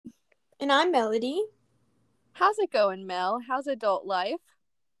And I'm Melody. How's it going, Mel? How's adult life?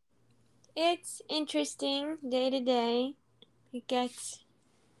 It's interesting day to day. It gets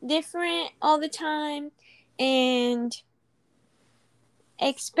different all the time and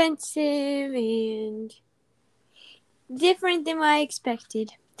expensive and different than what I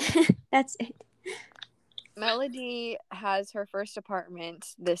expected. That's it. Melody has her first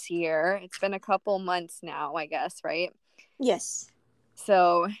apartment this year. It's been a couple months now, I guess, right? Yes.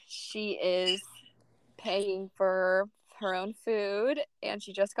 So she is paying for her own food and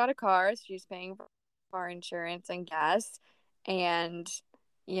she just got a car. So she's paying for car insurance and gas and,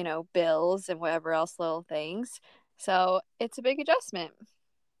 bills and whatever else little things. So it's a big adjustment.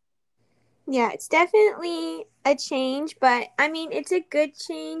 Yeah, it's definitely a change, but I mean, it's a good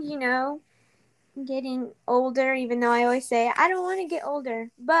change, getting older, even though I always say I don't want to get older.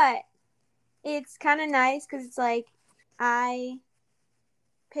 But it's kind of nice because it's like I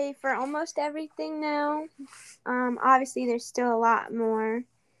pay for almost everything now. Obviously, there's still a lot more,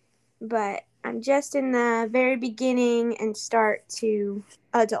 but I'm just in the very beginning and start to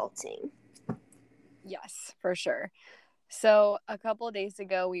adulting. Yes, for sure. So a couple of days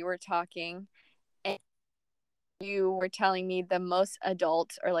ago, we were talking and you were telling me the most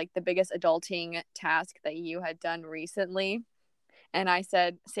adult or like the biggest adulting task that you had done recently. And I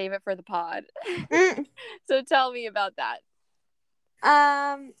said, save it for the pod. Mm. So tell me about that.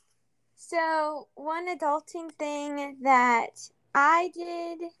 Um, so one adulting thing that I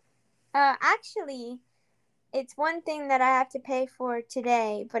did, actually, it's one thing that I have to pay for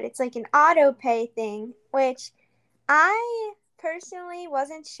today, but it's like an auto pay thing, which I personally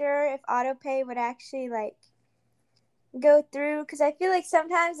wasn't sure if auto pay would actually like go through because I feel like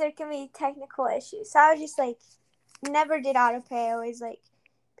sometimes there can be technical issues. So I was just like, never did auto pay. I always like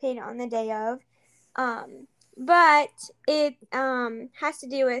paid on the day of. But it has to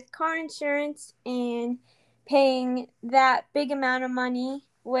do with car insurance and paying that big amount of money,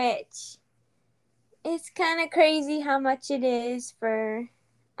 which it's kind of crazy how much it is for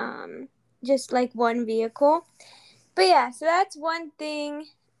um, just like one vehicle. But yeah, so that's one thing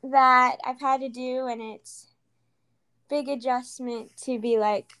that I've had to do, and it's big adjustment to be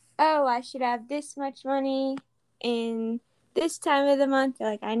like, oh, I should have this much money in this time of the month.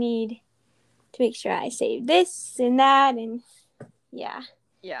 Like, I need to make sure I save this and that, and yeah.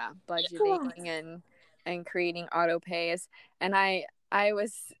 Yeah, Cool. budgeting and creating auto pays. And I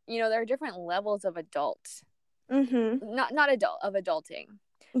was, there are different levels of adult. Mhm. Not adult of adulting.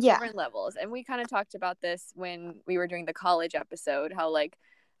 Yeah. Different levels. And we kind of talked about this when we were doing the college episode, how like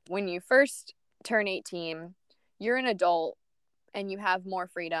when you first turn 18, you're an adult and you have more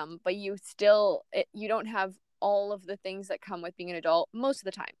freedom, but you don't have all of the things that come with being an adult most of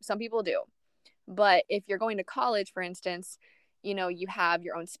the time. Some people do. But if you're going to college, for instance, you have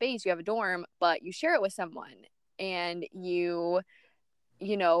your own space, you have a dorm, but you share it with someone and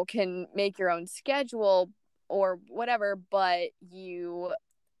can make your own schedule or whatever, but you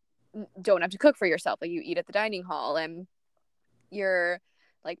don't have to cook for yourself. Like you eat at the dining hall and you're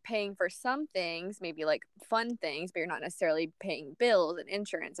like paying for some things, maybe like fun things, but you're not necessarily paying bills and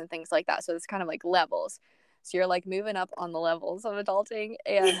insurance and things like that. So it's kind of like levels. So you're like moving up on the levels of adulting.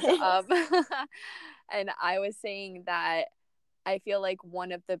 And and I was saying that I feel like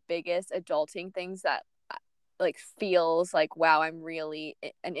one of the biggest adulting things that like feels like, wow, I'm really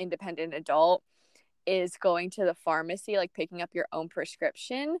an independent adult is going to the pharmacy, like picking up your own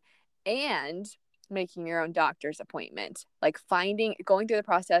prescription and making your own doctor's appointment. Like going through the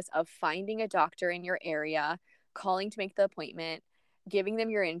process of finding a doctor in your area, calling to make the appointment, giving them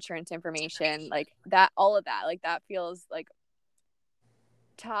your insurance information, like that, all of that. Like that feels like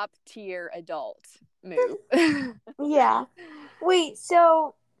top tier adult move. Yeah. Wait,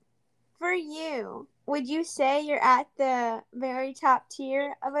 so for you, would you say you're at the very top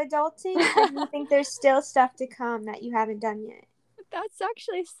tier of adulting, or do you think there's still stuff to come that you haven't done yet? That's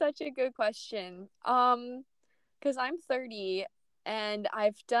actually such a good question. Because I'm 30 and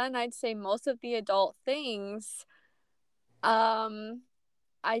I've done, I'd say, most of the adult things. Um,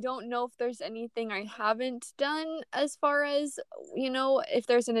 I don't know if there's anything I haven't done as far as, if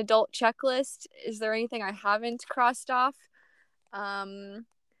there's an adult checklist. Is there anything I haven't crossed off? Um,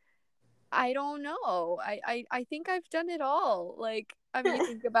 I don't know. I think I've done it all. Like, I mean, you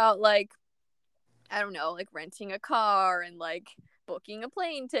think about like, I don't know, like renting a car and like booking a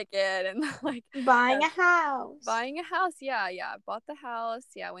plane ticket and like, Buying yeah, a house. buying a house. Yeah. Bought the house.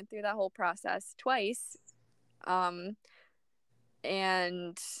 Yeah. Went through that whole process twice. Um,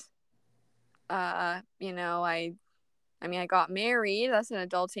 and, I mean, I got married. That's an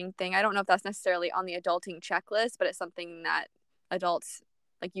adulting thing. I don't know if that's necessarily on the adulting checklist, but it's something that adults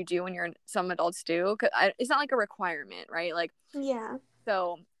like you do when you're some adults do. It's not like a requirement, right? Like, Yeah.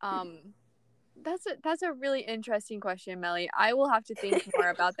 so that's a really interesting question, Melly. I will have to think more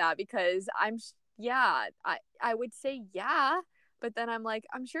about that because yeah, I would say yeah, but then I'm like,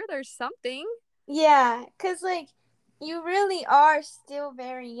 I'm sure there's something. Yeah, because, like, you really are still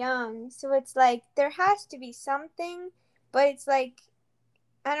very young. So it's like, there has to be something, but it's like,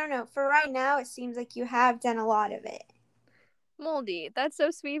 I don't know. For right now, it seems like you have done a lot of it. Moldy, that's so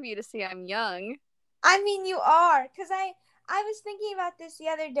sweet of you to say I'm young. I mean, you are. Because I was thinking about this the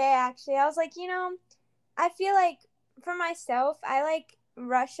other day, actually. I was like, I feel like for myself, I like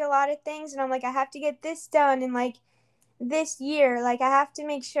rush a lot of things. And I'm like, I have to get this done in like this year. Like, I have to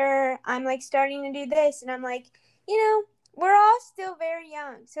make sure I'm like starting to do this. And I'm like, we're all still very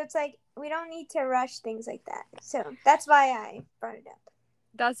young. So it's like, we don't need to rush things like that. So that's why I brought it up.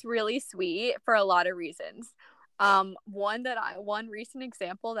 That's really sweet for a lot of reasons. One recent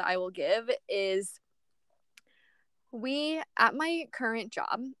example that I will give is at my current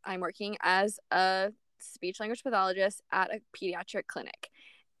job, I'm working as a speech language pathologist at a pediatric clinic.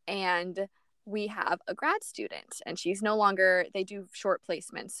 And we have a grad student, and she's no longer, they do short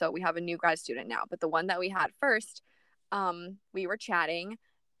placements. So we have a new grad student now. But the one that we had first, we were chatting,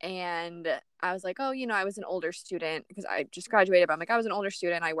 and I was like, oh, I was an older student because I just graduated. But I'm like, I was an older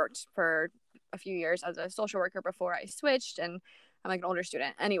student. I worked for a few years as a social worker before I switched, and I'm like an older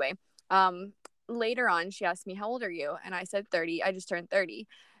student. Anyway, later on, she asked me, how old are you? And I said 30. I just turned 30.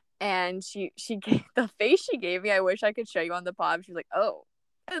 And she gave the face she gave me. I wish I could show you on the pod. She was like, oh,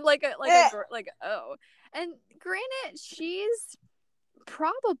 and oh. And granted, she's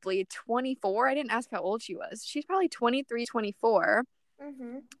probably 24. I didn't ask how old she was. She's probably 23, 24.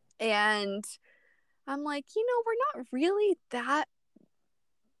 Mm-hmm. And I'm like, we're not really that,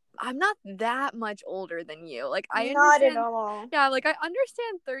 I'm not that much older than you. Like, I Not at understand. all. Yeah, like, I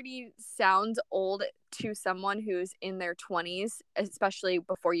understand 30 sounds old to someone who's in their 20s, especially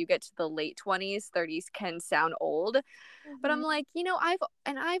before you get to the late 20s. 30s can sound old. But I'm Mm-hmm. like,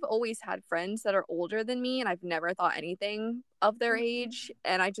 I've always had friends that are older than me, and I've never thought anything of their age.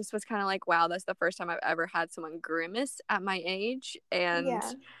 And I just was kind of like, wow, that's the first time I've ever had someone grimace at my age. And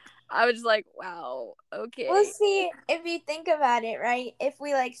Yeah. I was just like, wow, Well, okay. see, if you think about it, right? If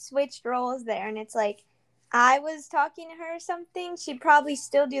we like switched roles there and it's like I was talking to her or something, she'd probably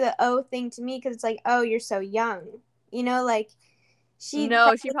still do the oh thing to me because it's like, oh, you're so young. Like she'd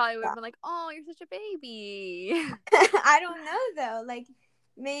No, she probably. probably would have been like, oh, you're such a baby. I don't know though. Like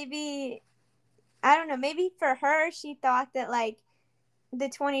maybe, I don't know. Maybe for her, she thought that like the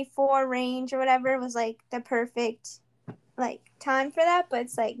 24 range or whatever was like the perfect like time for that. But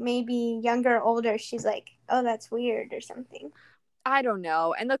it's like maybe younger or older, she's like, oh, that's weird or something. I don't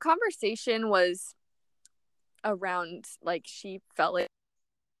know. And the conversation was around, like, she felt like,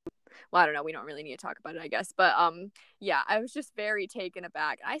 well, I don't know, we don't really need to talk about it, I guess, but yeah, I was just very taken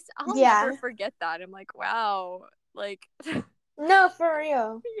aback. I'll never Yeah. forget that. I'm like, wow, like, No, for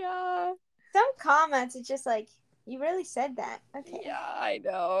real. yeah. Some comments, it's just like, you really said that. Okay. Yeah, I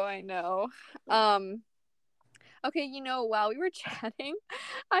know. Um, okay, while we were chatting,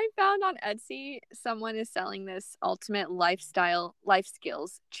 I found on Etsy someone is selling this ultimate life skills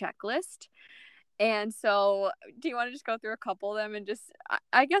checklist. And so, do you want to just go through a couple of them and just,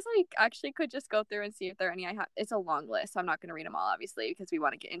 I guess I actually could just go through and see if there are any I have. It's a long list, so I'm not going to read them all, obviously, because we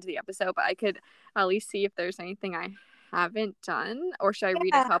want to get into the episode, but I could at least see if there's anything I haven't done, or should I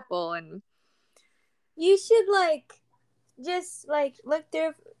read a Yeah. couple and You should like just like look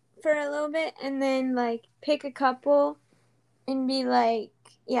through for a little bit and then like pick a couple and be like,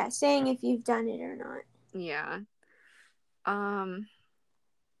 yeah, saying if you've done it or not. yeah. Um,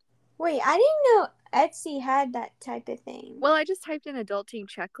 Wait, I didn't know Etsy had that type of thing. well, I just typed in adulting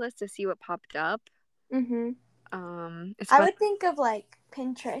checklist to see what popped up. Mm-hmm. It's I about, would think of like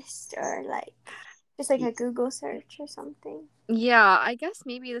Pinterest or like just like a Google search or something. yeah, I guess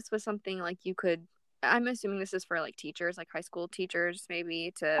maybe this was something like you could, I'm assuming this is for like teachers, like high school teachers,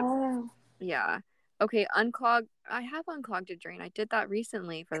 maybe to, Oh. yeah. Okay, unclog. I have unclogged a drain. I did that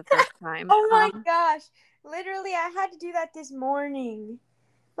recently for the first time. Oh my gosh. Literally, I had to do that this morning.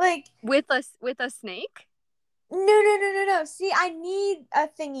 Like, With a snake. no, no, no, no, no. See, I need a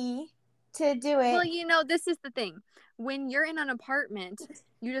thingy to do Well, it. this is the thing. When you're in an apartment,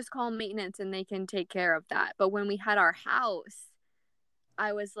 you just call maintenance and they can take care of that. But when we had our house,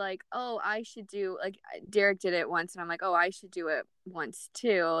 I was like, oh, I should do, like, Derek did it once, and I'm like, oh, I should do it once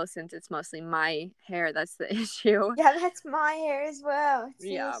too, since it's mostly my hair that's the issue. Yeah, that's my hair as well. It's the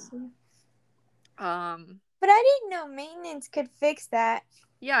Yeah. issue. Um. But I didn't know maintenance could fix that.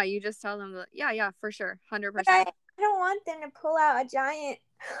 Yeah, you just tell them that. Yeah, for sure, But I 100%. don't want them to pull out a giant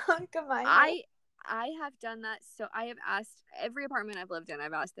Honk of my horn. I have done that. So I have asked every apartment I've lived in,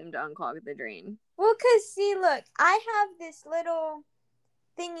 I've asked them to unclog the drain. Well, cause see, look, I have this little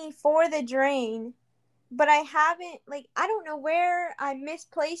thingy for the drain, but I haven't, like, I don't know where I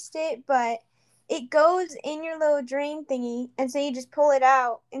misplaced it, but it goes in your little drain thingy, and so you just pull it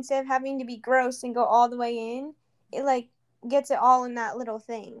out instead of having to be gross and go all the way in. It like gets it all in that little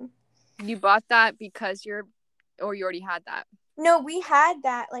thing. You bought that because or you already had that? No, we had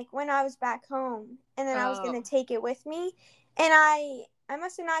that like when I was back home, and then I was Oh, gonna take it with me, and I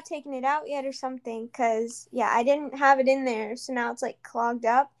must have not taken it out yet or something, cause yeah, I didn't have it in there, so now it's like clogged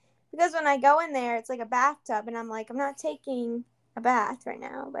up. Because when I go in there, it's like a bathtub, and I'm like, I'm not taking a bath right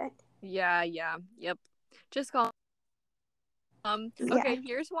now, but yeah, yep. Just call. yeah, Okay,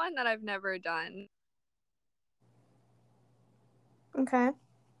 here's one that I've never done. okay.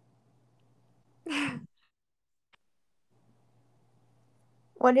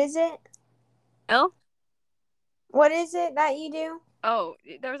 What is it? Oh, What is it that you do? oh,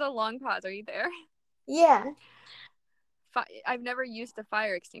 there was a long pause. Are you there? Yeah. I've never used a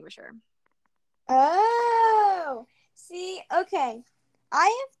fire extinguisher. Oh, see, okay. I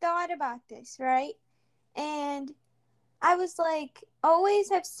have thought about this, right? And I was like, always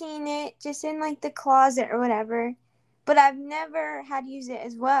have seen it just in like the closet or whatever, but I've never had to use it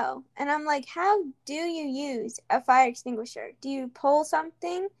as well. And I'm like, how do you use a fire extinguisher? Do you pull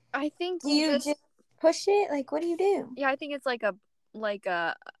something? I think Do you you just just push it? Like, what do you do? yeah, I think it's like a like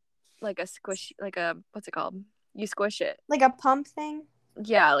a squish like a what's it called? You squish it. Like a pump thing?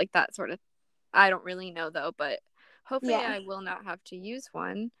 Yeah, like that sort of. I don't really know though, but hopefully Yeah. I will not have to use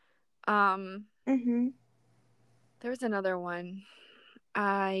one. Um, Mm-hmm. there's another one.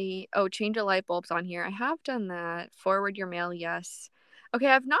 Change a light bulbs on here. I have done that. Forward your mail, yes. Okay,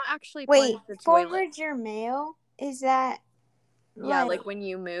 I've not actually Wait, plunged the toilet. forward your mail? Is that Yeah, like, like when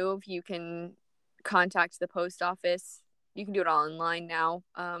you move, you can contact the post office. You can do it all online now.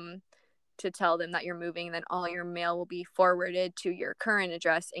 To tell them that you're moving, and then all your mail will be forwarded to your current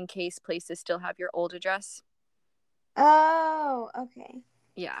address in case places still have your old address. oh, okay.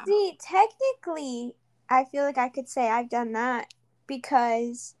 Yeah. See, technically, I feel like I could say I've done that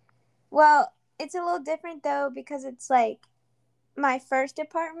because, well, it's a little different though because it's like my first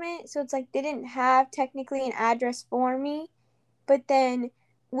apartment, so it's like they didn't have technically an address for me, but then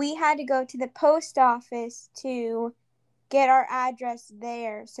we had to go to the post office to get our address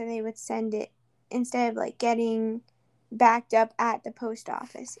there so they would send it instead of like getting backed up at the post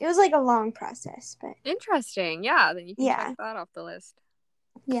office. It was like a long process, but Interesting. Yeah, then you can check yeah. that off the list.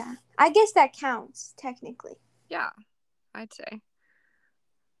 Yeah. I guess that counts technically. Yeah, I'd say.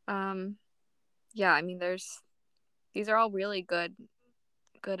 Um, yeah, I mean these are all really good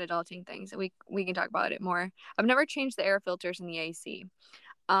adulting things. We can talk about it more. I've never changed the air filters in the AC.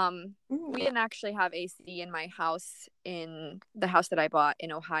 We Mm. didn't actually have AC in my house, in the house that I bought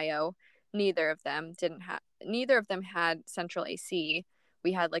in Ohio. Neither of them had central AC.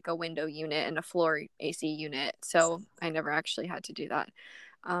 We had like a window unit and a floor AC unit, so I never actually had to do that.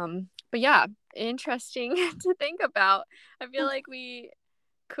 But yeah, interesting to think about. I feel like we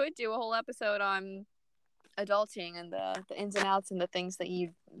could do a whole episode on adulting and the ins and outs and the things that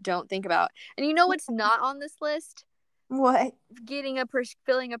you don't think about. And you know what's not on this list? What? Filling a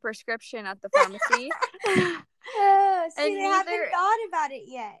prescription at the pharmacy. Oh, see, And they haven't neither thought about it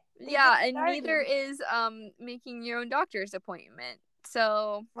yet. They just yeah, and neither started. is making your own doctor's appointment.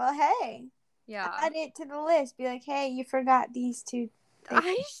 So, Well, hey, yeah. add it to the list. Be like, hey, you forgot these two things.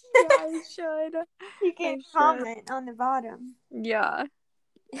 I should. You I can should. comment on the bottom. Yeah.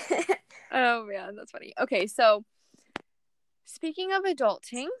 Oh man, that's funny. Okay, so speaking of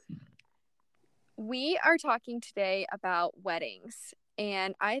adulting, we are talking today about weddings.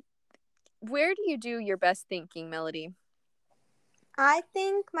 And where do you do your best thinking, Melody? I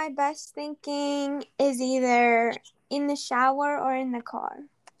think my best thinking is either in the shower or in the car.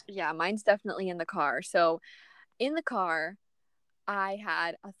 Yeah, mine's definitely in the car. So, in the car, I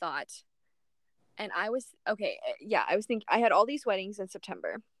had a thought. And I was okay, yeah, I was thinking I had all these weddings in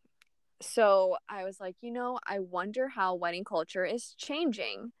September. So, I was like, I wonder how wedding culture is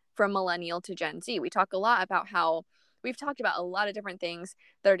changing from millennial to Gen Z. We've talked about a lot of different things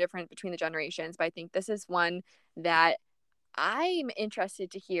that are different between the generations, but I think this is one that I'm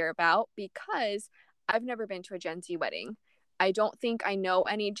interested to hear about because I've never been to a Gen Z wedding. I don't think I know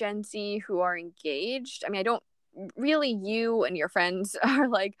any Gen Z who are engaged. I mean, I don't really, you and your friends are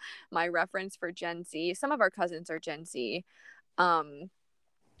like my reference for Gen Z. Some of our cousins are Gen Z. Um,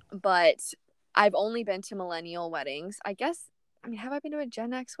 but I've only been to millennial weddings. I mean, have I been to a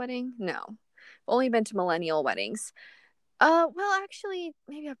Gen X wedding? No. I've only been to millennial weddings. Well, actually,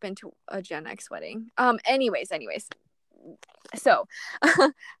 maybe I've been to a Gen X wedding. Anyways. So,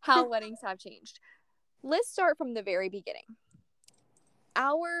 how weddings have changed. Let's start from the very beginning.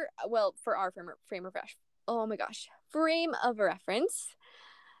 For our oh my gosh, frame of reference,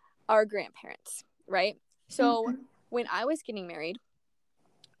 our grandparents, right? So, Mhm. when I was getting married,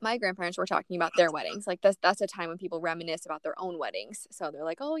 my grandparents were talking about their weddings. Like that's a time when people reminisce about their own weddings. So they're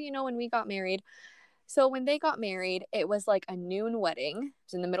like, "Oh, when we got married." So when they got married, it was like a noon wedding. It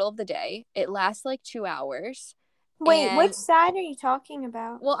was in the middle of the day. It lasts like 2 hours. Wait, which And side are you talking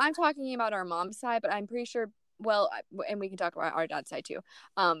about? well, I'm talking about our mom's side, but I'm pretty sure. Well, and we can talk about our dad's side too.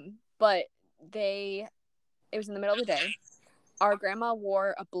 But it was in the middle of the day. Our grandma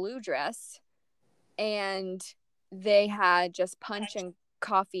wore a blue dress, and they had just punch and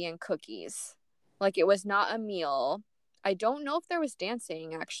coffee and cookies. Like it was not a meal. I don't know if there was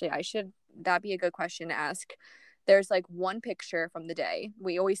dancing, actually. That'd be a good question to ask. There's like one picture from the day.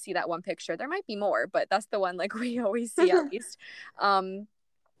 We always see that one picture. There might be more, but that's the one like we always see at least. Um,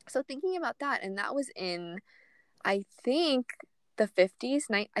 so thinking about that, and that was in, I think, the 50s.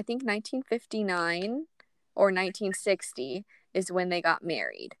 I think 1959 or 1960 is when they got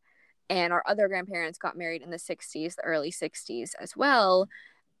married. And our other grandparents got married in the 60s, the early 60s as well.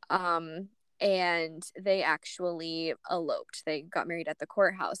 Um, and they actually eloped. They got married at the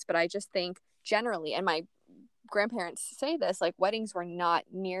courthouse. But I just think generally, and my grandparents say this, like weddings were not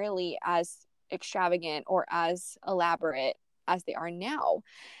nearly as extravagant or as elaborate as they are now.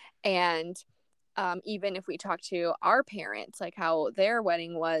 And even if we talk to our parents, like how their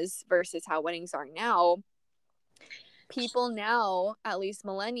wedding was versus how weddings are now, people now, at least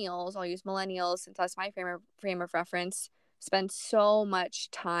millennials, I'll use millennials since that's my frame of reference, spend so much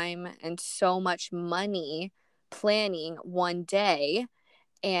time and so much money planning one day.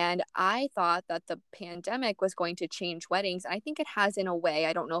 And I thought that the pandemic was going to change weddings. I think it has in a way.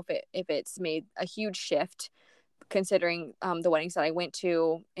 I don't know if it's made a huge shift, considering the weddings that I went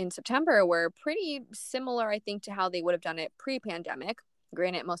to in September were pretty similar, I think, to how they would have done it pre-pandemic.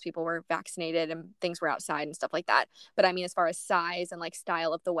 Granted, most people were vaccinated and things were outside and stuff like that. But I mean, as far as size and like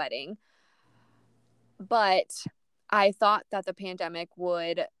style of the wedding. But I thought that the pandemic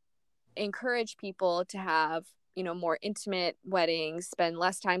would encourage people to have, more intimate weddings, spend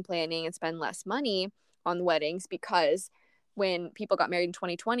less time planning and spend less money on weddings, because when people got married in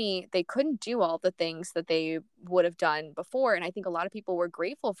 2020, they couldn't do all the things that they would have done before. And I think a lot of people were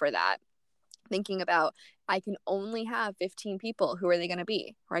grateful for that, thinking about, I can only have 15 people, who are they going to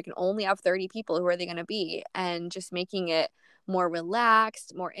be? Or I can only have 30 people, who are they going to be? And just making it more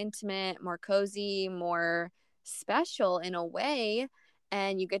relaxed, more intimate, more cozy, more special in a way.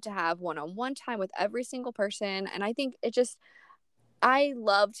 And you get to have one-on-one time with every single person. And I think I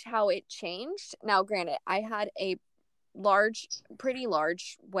loved how it changed. Now, granted, I had a pretty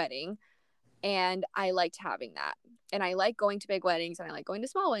large wedding, and I liked having that. And I like going to big weddings, and I like going to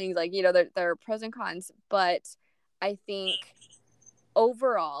small weddings. Like, there are pros and cons, but I think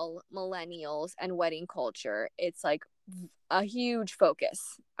overall, millennials and wedding culture, it's like a huge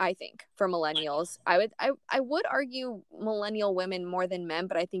focus, I think, for millennials. I would argue millennial women more than men,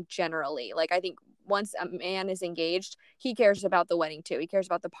 but I think generally, like, I think once a man is engaged, he cares about the wedding too. He cares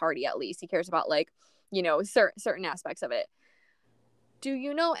about the party, at least. He cares about, like, certain aspects of it. Do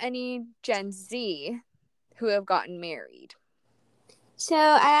you know any Gen Z who have gotten married? So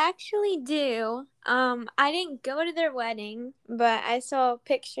I actually do. I didn't go to their wedding, but I saw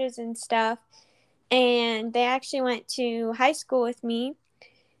pictures and stuff, and they actually went to high school with me.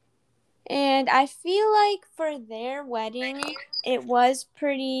 And I feel like for their wedding, it was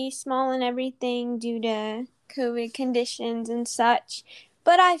pretty small and everything due to COVID conditions and such.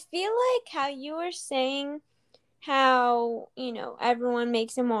 But I feel like how you were saying how, everyone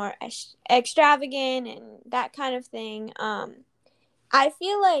makes it more extravagant and that kind of thing. I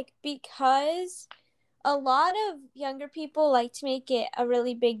feel like because a lot of younger people like to make it a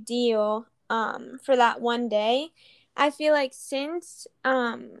really big deal for that one day. I feel like since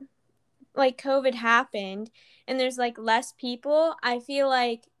like COVID happened and there's like less people, I feel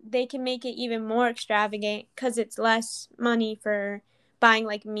like they can make it even more extravagant because it's less money for buying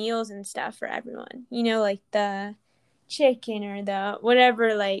like meals and stuff for everyone. Like the chicken or the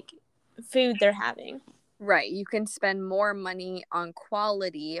whatever like food they're having. Right. You can spend more money on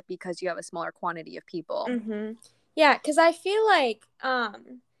quality because you have a smaller quantity of people. Yeah, because I feel like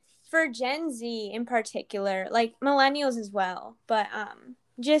for Gen Z in particular, like millennials as well, but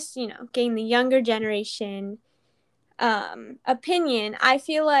just getting the younger generation opinion, I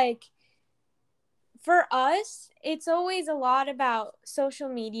feel like for us, it's always a lot about social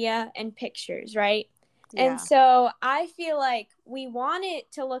media and pictures, right? And Yeah. so I feel like we want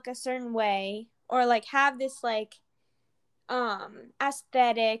it to look a certain way or like have this like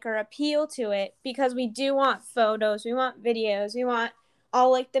aesthetic or appeal to it because we do want photos, we want videos, we want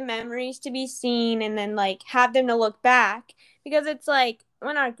all like the memories to be seen and then like have them to look back because it's like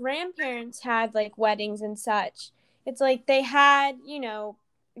when our grandparents had like weddings and such, it's like they had, you know,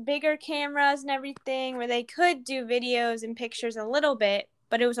 bigger cameras and everything where they could do videos and pictures a little bit,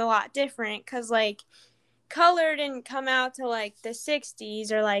 but it was a lot different cuz like color didn't come out to like the 60s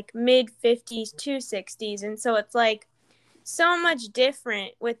or like mid 50s to 60s, and so it's like so much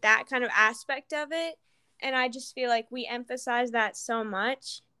different with that kind of aspect of it. And I just feel like we emphasize that so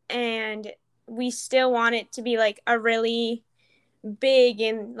much and we still want it to be like a really big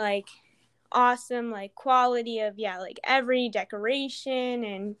and like awesome like quality of yeah, like every decoration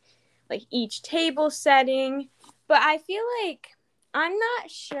and like each table setting. But I feel like I'm not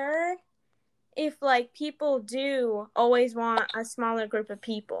sure if like people do always want a smaller group of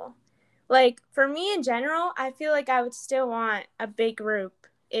people. Like for me in general, I feel like I would still want a big group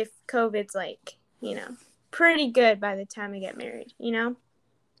if COVID's like, you know, pretty good by the time I get married, you know?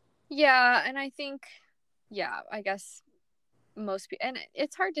 Yeah, and I think, yeah, I guess most people, and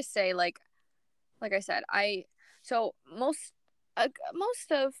it's hard to say, like I said, so most of,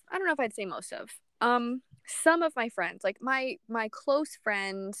 I don't know if I'd say most of, some of my friends, like my close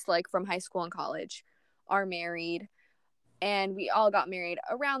friends, like from high school and college, are married, and we all got married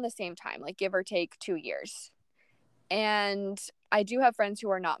around the same time, like give or take 2 years. And I do have friends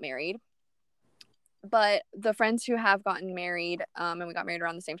who are not married, but the friends who have gotten married, and we got married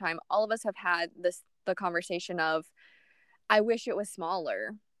around the same time, all of us have had the conversation of, I wish it was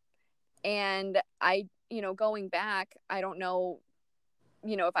smaller. And going back, I don't know,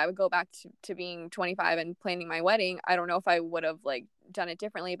 if I would go back to being 25 and planning my wedding, I don't know if I would have like done it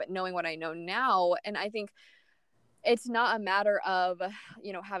differently, but knowing what I know now, and I think it's not a matter of,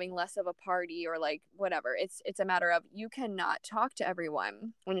 having less of a party or like whatever. It's a matter of, you cannot talk to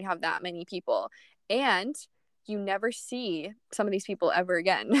everyone when you have that many people, and you never see some of these people ever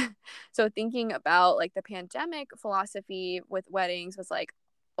again. So thinking about like the pandemic philosophy with weddings was like,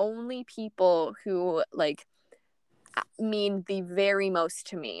 only people who like mean the very most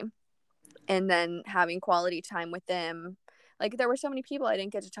to me, and then having quality time with them. Like there were so many people I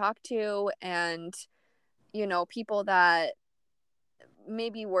didn't get to talk to, and people that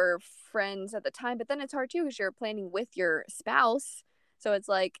maybe were friends at the time, but then it's hard too because you're planning with your spouse. So it's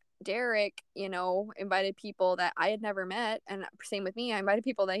like Derek, invited people that I had never met, and same with me, I invited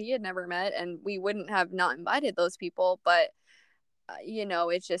people that he had never met, and we wouldn't have not invited those people. But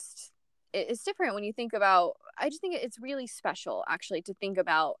it's just, it's different when you think about, I just think it's really special actually to think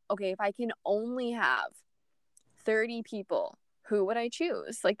about, okay, if I can only have 30 people, who would I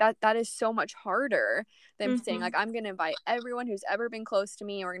choose? Like that is so much harder than saying Mm-hmm. like, I'm going to invite everyone who's ever been close to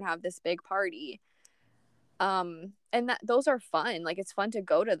me, and we're going to have this big party. And that those are fun. Like it's fun to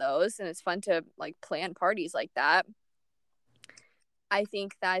go to those, and it's fun to like plan parties like that. I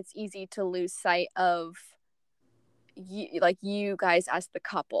think that it's easy to lose sight of you guys as the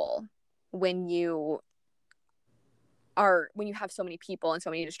couple when when you have so many people and so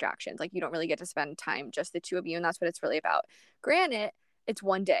many distractions. Like you don't really get to spend time just the two of you, and that's what it's really about. Granted, it's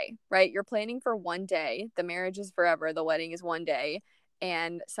one day, right? You're planning for one day. The marriage is forever, the wedding is one day.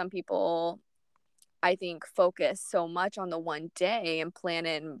 And some people, I think, focus so much on the one day and plan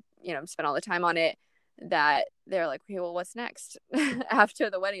it and spend all the time on it, that they're like, okay, well, what's next? After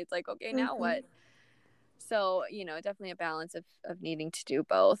the wedding, it's like, okay, now Mm-hmm. what? So definitely a balance of needing to do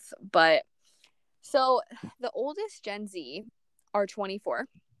both. But so the oldest Gen Z are 24.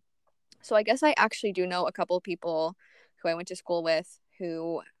 So I guess I actually do know a couple of people who I went to school with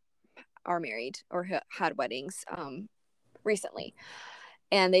who are married or had weddings recently.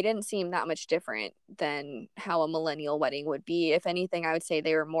 And they didn't seem that much different than how a millennial wedding would be. If anything, I would say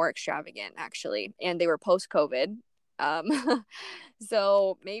they were more extravagant, actually. And they were post-COVID.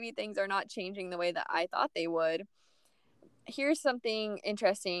 So maybe things are not changing the way that I thought they would. Here's something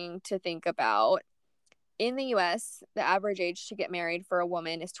interesting to think about. In the US, the average age to get married for a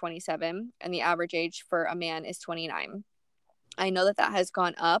woman is 27, and the average age for a man is 29. I know that has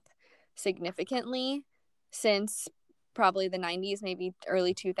gone up significantly since probably the 90s, maybe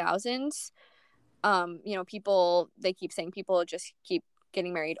early 2000s. People, they keep saying people just keep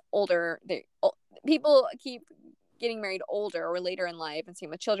getting married older. People keep getting married older or later in life, and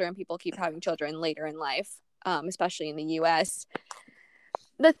same with children. People keep having children later in life, especially in the US.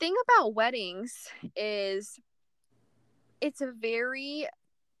 The thing about weddings is it's a very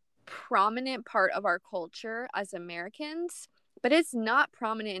prominent part of our culture as Americans, but it's not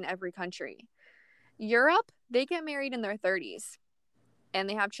prominent in every country. Europe, they get married in their 30s and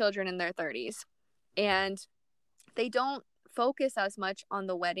they have children in their 30s. And they don't focus as much on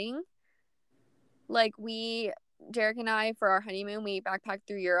the wedding. Like Derek and I, for our honeymoon, we backpacked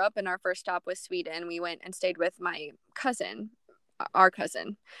through Europe, and our first stop was Sweden. We went and stayed with my cousin, our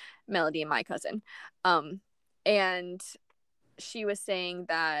cousin, Melody, and my cousin. And she was saying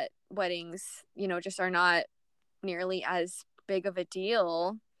that weddings, just are not nearly as big of a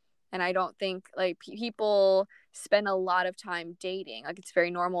deal. And I don't think like people spend a lot of time dating. Like it's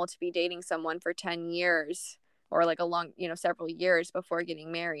very normal to be dating someone for 10 years or like a long, several years before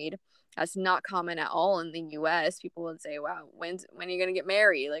getting married. That's not common at all in the US. People would say, wow, when are you going to get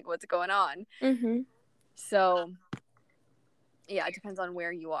married? Like what's going on? Mm-hmm. So yeah, it depends on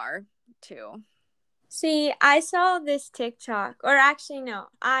where you are too. See, I saw this TikTok, or actually, no,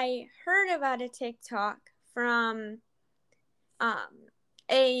 I heard about a TikTok from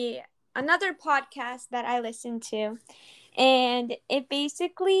a another podcast that I listened to, and it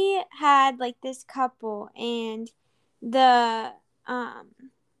basically had like this couple, and the um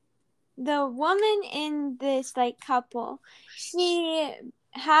the woman in this like couple, she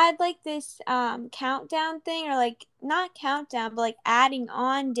had like this countdown thing, or like not countdown but like adding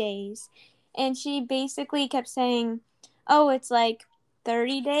on days, and she basically kept saying, oh, it's like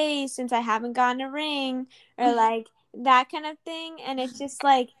 30 days since I haven't gotten a ring, or like that kind of thing. And it's just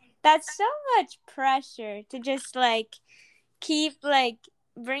like, that's so much pressure to just like keep like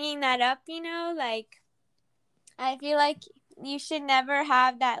bringing that up, like I feel like you should never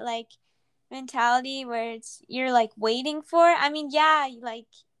have that like mentality where you're like waiting for it. I mean, yeah, like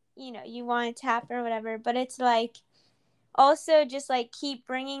you want it to happen or whatever, but it's like also just like keep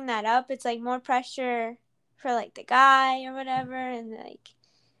bringing that up. It's like more pressure for like the guy or whatever, and like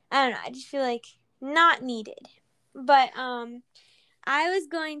I don't know. I just feel like not needed. But I was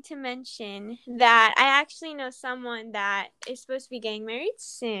going to mention that I actually know someone that is supposed to be getting married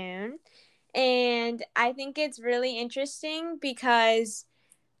soon. And I think it's really interesting because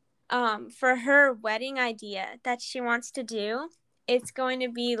for her wedding idea that she wants to do, it's going to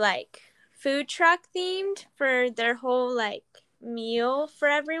be like food truck themed for their whole like meal for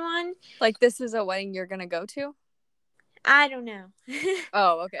everyone. Like this is a wedding you're going to go to? I don't know.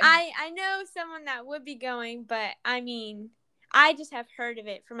 Oh, okay. I know someone that would be going, but I mean, I just have heard of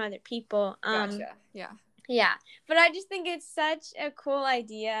it from other people. Gotcha. Yeah. Yeah, but I just think it's such a cool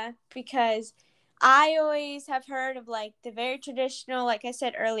idea because I always have heard of like the very traditional, like I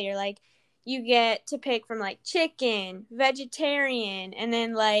said earlier, like you get to pick from like chicken, vegetarian, and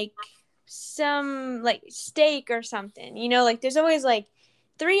then like some like steak or something. Like there's always like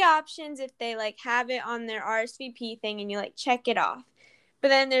three options if they like have it on their RSVP thing and you like check it off. But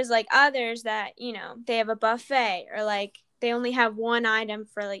then there's like others that, they have a buffet or like they only have one item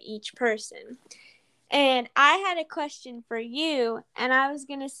for like each person. And I had a question for you, and I was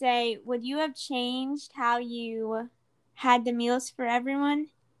going to say, would you have changed how you had the meals for everyone?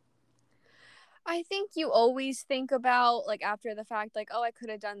 I think you always think about like after the fact, like, oh, I could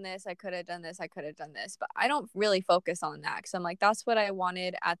have done this, I could have done this, I could have done this, but I don't really focus on that because I'm like, that's what I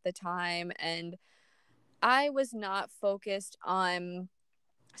wanted at the time. And I was not focused on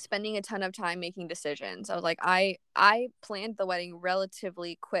spending a ton of time making decisions. I was like, I planned the wedding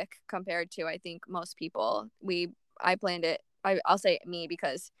relatively quick compared to I think most people. I planned it. I'll say me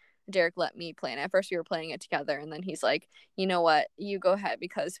because Derek let me plan it. At first we were planning it together, and then he's like, you know what, you go ahead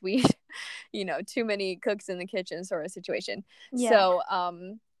because we too many cooks in the kitchen sort of situation. Yeah. So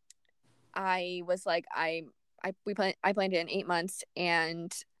I was like, I planned it in 8 months,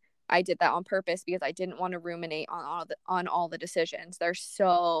 and I did that on purpose because I didn't want to ruminate on all the decisions. There's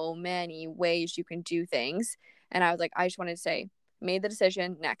so many ways you can do things, and I was like, I just wanted to say, made the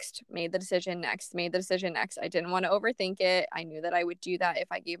decision next, made the decision next, made the decision next. I didn't want to overthink it. I knew that I would do that if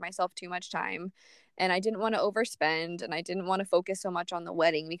I gave myself too much time, and I didn't want to overspend, and I didn't want to focus so much on the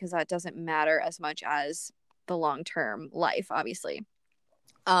wedding because that doesn't matter as much as the long-term life, obviously.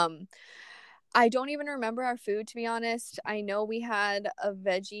 I don't even remember our food, to be honest. I know we had a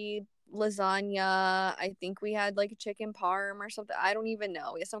veggie lasagna. I think we had like a chicken parm or something. I don't even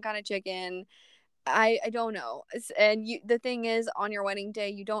know. We had some kind of chicken. I don't know. And the thing is, on your wedding day,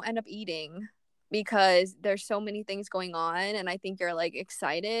 you don't end up eating because there's so many things going on. And I think you're like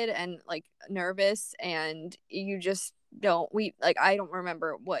excited and like nervous, and you just don't. I don't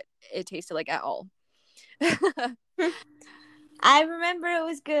remember what it tasted like at all. I remember it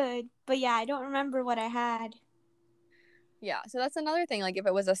was good, but yeah, I don't remember what I had. Yeah, so that's another thing. Like if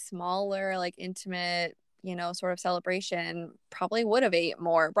it was a smaller, like intimate, sort of celebration, probably would have ate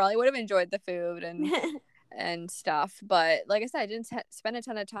more. Probably would have enjoyed the food and and stuff. But like I said, I didn't spend a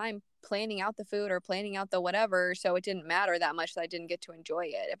ton of time planning out the food or planning out the whatever, so it didn't matter that much that I didn't get to enjoy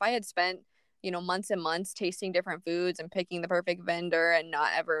it. If I had spent, months and months tasting different foods and picking the perfect vendor and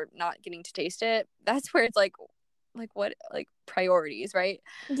not getting to taste it, that's where it's like what, like priorities, right?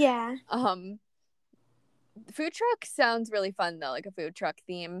 Yeah. Food truck sounds really fun though, like a food truck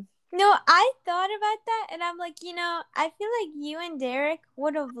theme. No, I thought about that and I'm like, I feel like you and Derek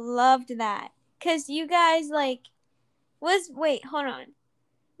would have loved that. Cause you guys wait, hold on.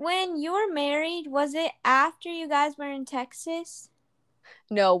 When you were married, was it after you guys were in Texas?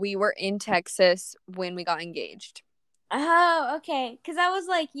 No, we were in Texas when we got engaged. Oh, okay. Because I was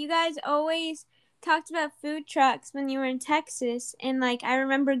like, you guys always talked about food trucks when you were in Texas. And like, I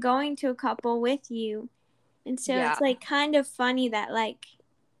remember going to a couple with you. And so Yeah. it's like kind of funny that like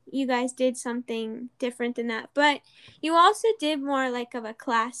you guys did something different than that. But you also did more like of a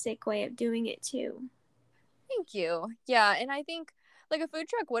classic way of doing it too. Thank you. Yeah, and I think like a food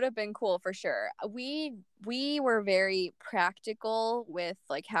truck would have been cool for sure. We were very practical with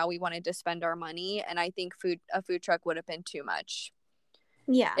like how we wanted to spend our money, and I think a food truck would have been too much.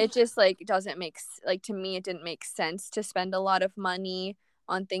 Yeah. It just like doesn't make like to me it didn't make sense to spend a lot of money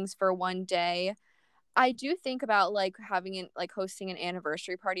on things for one day. I do think about like hosting an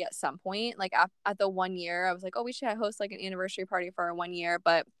anniversary party at some point. Like at the 1 year, I was like, oh, we should host like an anniversary party for our 1 year,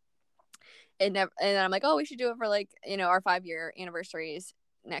 but it never. And then I'm like, oh, we should do it for like our 5 year anniversaries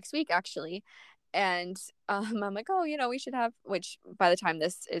next week actually. And I'm like, oh, we should have. Which by the time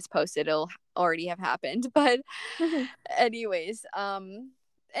this is posted, it'll already have happened. But anyways,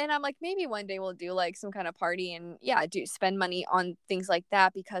 and I'm like, maybe one day we'll do like some kind of party and yeah, do spend money on things like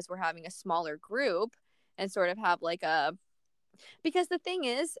that because we're having a smaller group and sort of have like a. Because the thing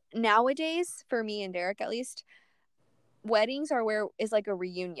is, nowadays, for me and Derek at least, weddings are where is like a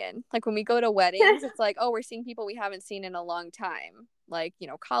reunion. Like when we go to weddings, it's like, oh, we're seeing people we haven't seen in a long time, like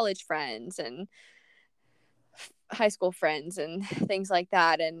college friends and high school friends and things like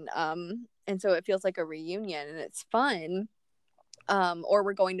that. And so it feels like a reunion and it's fun. Or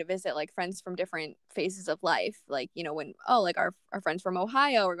we're going to visit like friends from different phases of life, like when, oh, like our friends from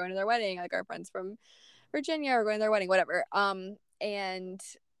Ohio, we're going to their wedding, like our friends from Virginia are going to their wedding, whatever. And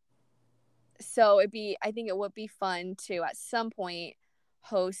so I think it would be fun to at some point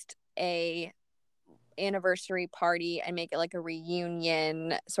host a anniversary party and make it like a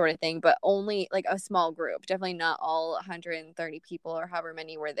reunion sort of thing, but only like a small group, definitely not all 130 people or however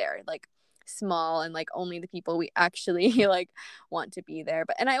many were there, like small and like only the people we actually like want to be there.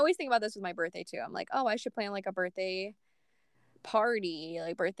 But and I always think about this with my birthday too. I'm like, oh, I should plan like a birthday party,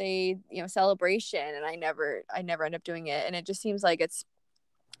 like birthday celebration, and I never end up doing it, and it just seems like it's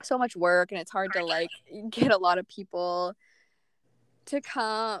so much work and it's hard to like get a lot of people to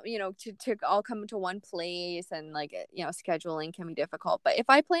come, to all come to one place, and like scheduling can be difficult. But if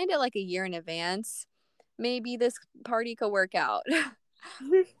I planned it like a year in advance, maybe this party could work out.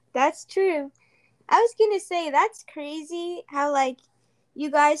 That's true. I was gonna say that's crazy how like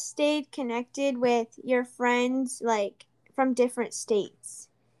you guys stayed connected with your friends like from different states.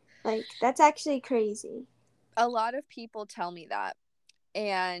 Like that's actually crazy. A lot of people tell me that,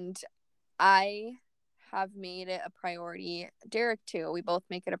 and I have made it a priority. Derek too. We both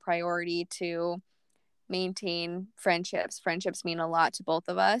make it a priority to maintain friendships. Friendships mean a lot to both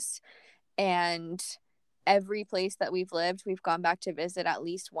of us, and every place that we've lived, we've gone back to visit at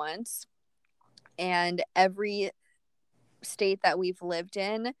least once. And every state that we've lived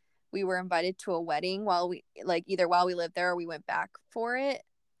in, we were invited to a wedding either while we lived there or we went back for it.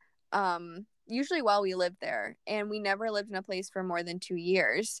 Usually while we lived there, and we never lived in a place for more than 2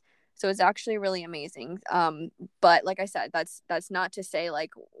 years. So it's actually really amazing. But like I said, that's not to say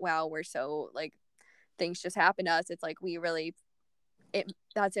like, wow, we're so like things just happen to us. It's like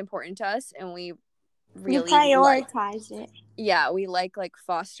that's important to us, and we You really like, prioritize it. yeah, we like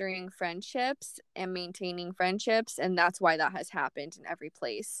fostering friendships and maintaining friendships, and that's why that has happened in every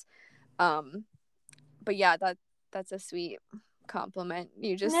place. But yeah, that's a sweet compliment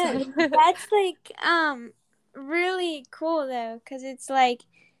you just No, said. that's like really cool though, cause it's like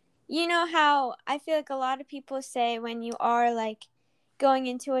you know how I feel like a lot of people say when you are like going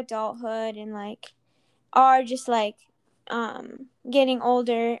into adulthood and like are just like getting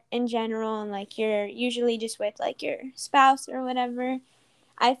older in general and like you're usually just with like your spouse or whatever.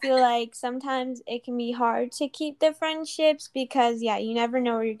 I feel like sometimes it can be hard to keep the friendships because yeah, you never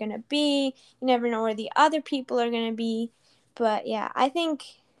know where you're going to be. You never know where the other people are going to be. But yeah, I think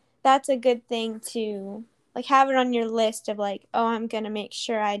that's a good thing to like have it on your list of like, oh, I'm going to make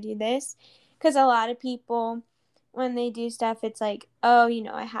sure I do this, cuz a lot of people when they do stuff it's like, oh,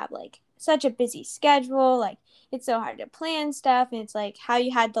 I have like such a busy schedule. Like, it's so hard to plan stuff. And it's like how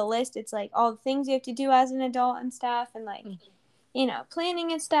you had the list. It's like all the things you have to do as an adult and stuff. And like,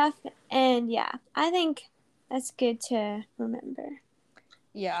 planning and stuff. And yeah, I think that's good to remember.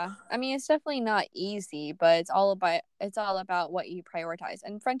 Yeah. I mean, it's definitely not easy, but it's all about what you prioritize.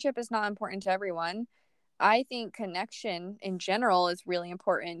 And friendship is not important to everyone. I think connection in general is really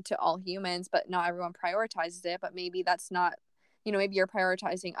important to all humans, but not everyone prioritizes it. But maybe that's not, maybe you're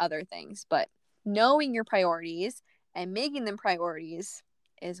prioritizing other things. But knowing your priorities and making them priorities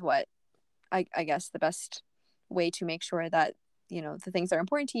is what I guess the best way to make sure that, the things that are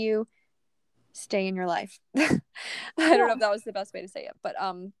important to you stay in your life. I don't know if Yeah. that was the best way to say it, but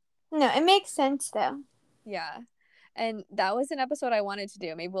No, it makes sense though. yeah. And that was an episode I wanted to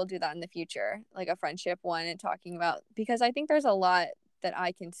do. Maybe we'll do that in the future, like a friendship one, and talking about, because I think there's a lot that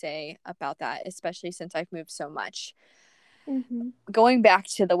I can say about that, especially since I've moved so much. Mm-hmm. Going back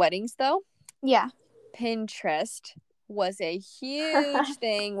to the weddings though, Yeah. Pinterest was a huge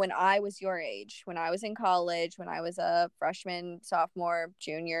thing when I was your age, when I was in college, when I was a freshman, sophomore,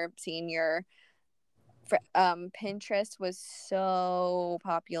 junior, senior. Pinterest was so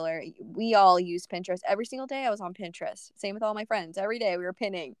popular. We all used Pinterest every single day. I was on Pinterest. Same with all my friends. Every day we were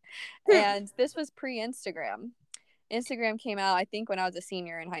pinning. And this was pre-Instagram. Instagram came out, I think, when I was a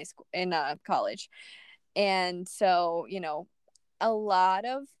senior in high school, in college. And so, a lot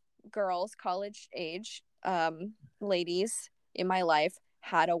of girls, college age ladies in my life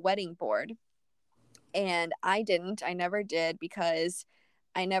had a wedding board. And I didn't. I never did, because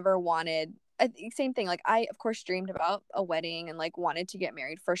I never wanted, same thing, like I of course dreamed about a wedding and like wanted to get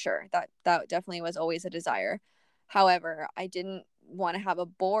married for sure. That definitely was always a desire. However, I didn't want to have a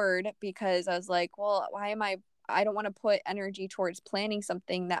board, because I was like, well, why am I don't want to put energy towards planning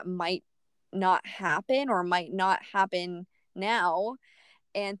something that might not happen or might not happen now,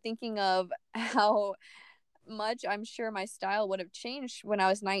 and thinking of how much I'm sure my style would have changed when I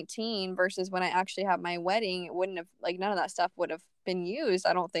was 19 versus when I actually had my wedding. It wouldn't have, like, none of that stuff would have been used,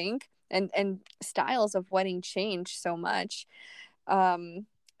 I don't think. And styles of wedding change so much. But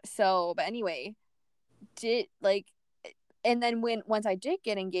anyway, did like and then once I did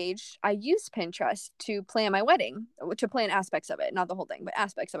get engaged, I used Pinterest to plan my wedding, to plan aspects of it, not the whole thing, but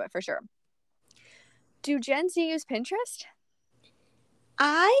aspects of it for sure. Do Gen Z use Pinterest?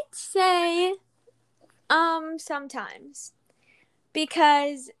 I'd say sometimes,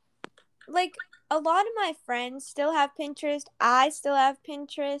 because like a lot of my friends still have Pinterest. I still have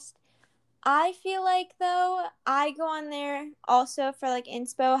Pinterest. I feel like though I go on there also for like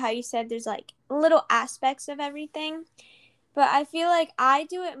inspo, how you said there's like little aspects of everything. But I feel like I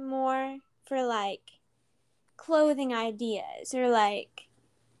do it more for like clothing ideas, or like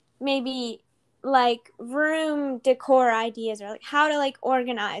maybe like room decor ideas, or like how to like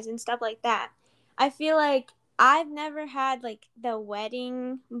organize and stuff like that. I feel like I've never had like the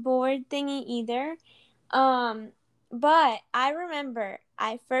wedding board thingy either. Um but I remember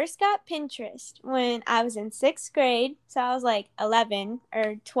I first got Pinterest when I was in 6th grade, so I was like 11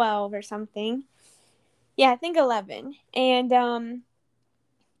 or 12 or something. Yeah, I think 11. And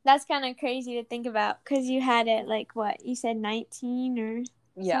that's kind of crazy to think about, because you had it like what you said, 19 or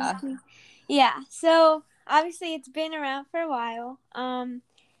Yeah. something. Yeah, so obviously it's been around for a while.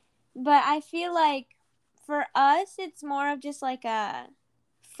 But I feel like for us it's more of just like a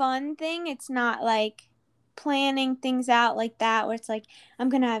fun thing. It's not like planning things out like that, where it's like I'm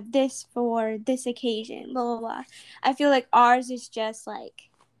gonna have this for this occasion, blah blah blah. I feel like ours is just like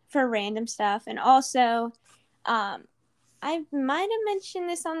for random stuff. And also, um I might have mentioned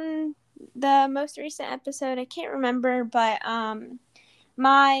this on the most recent episode. I can't remember, but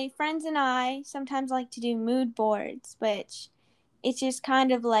my friends and I sometimes like to do mood boards, which it's just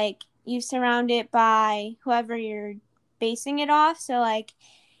kind of like you surround it by whoever you're basing it off. So like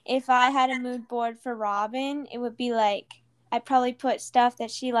if I had a mood board for Robyn, it would be like I'd probably put stuff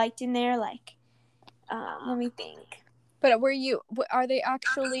that she liked in there, like let me think. But are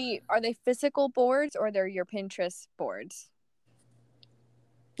they physical boards, or they're your Pinterest boards?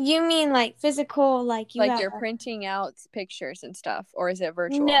 You mean like physical, like you Like have you're a... printing out pictures and stuff, or is it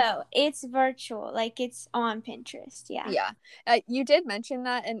virtual? No, it's virtual. Like it's on Pinterest. Yeah. Yeah. You did mention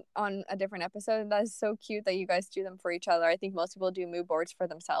that on a different episode, and that is so cute that you guys do them for each other. I think most people do mood boards for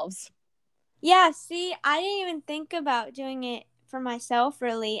themselves. Yeah, see, I didn't even think about doing it for myself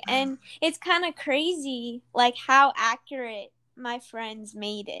really. And it's kind of crazy like how accurate my friends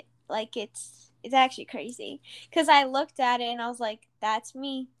made it. Like it's actually crazy, cuz I looked at it and I was like, that's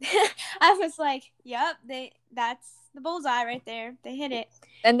me. I was like, yep, that's the bullseye right there. They hit it.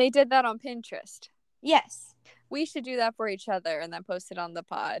 And they did that on Pinterest. Yes. We should do that for each other and then post it on the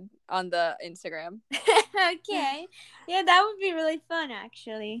pod, on the Instagram. Okay. Yeah, that would be really fun,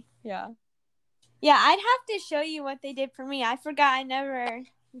 actually. Yeah. Yeah, I'd have to show you what they did for me. I forgot I never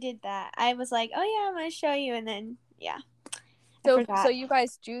did that. I was like, oh yeah, I'm going to show you. And then, yeah, I So forgot. you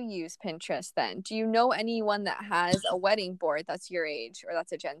guys do use Pinterest then? Do you know anyone that has a wedding board that's your age or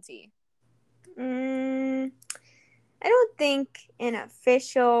that's a Gen Z? Mm, I don't think an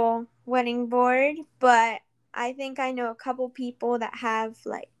official wedding board, but I think I know a couple people that have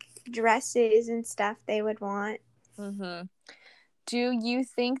like dresses and stuff they would want. Mm-hmm. Do you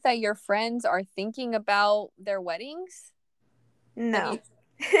think that your friends are thinking about their weddings? Have No.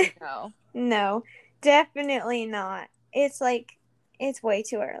 you? No. No, definitely not. It's like, it's way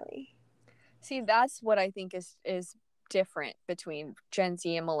too early. See, that's what I think is different between Gen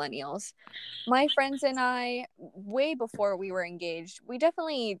Z and millennials. My friends and I, way before we were engaged, we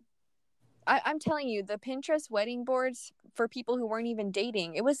definitely I'm telling you, the Pinterest wedding boards for people who weren't even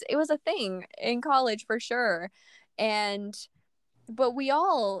dating, it was a thing in college for sure. And but we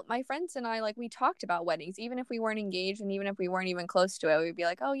all, my friends and I, like we talked about weddings, even if we weren't engaged and even if we weren't even close to it, we'd be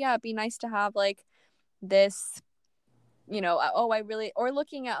like, oh yeah, it'd be nice to have like this, oh I really, or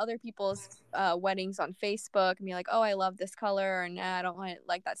looking at other people's weddings on Facebook and be like, oh I love this color and I don't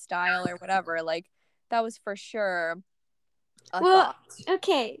like that style or whatever. Like that was for sure a Well, thought.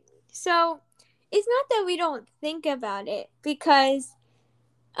 okay, so it's not that we don't think about it because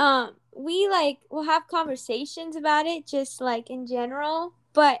we like will have conversations about it just like in general,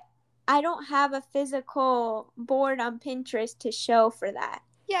 but I don't have a physical board on Pinterest to show for that.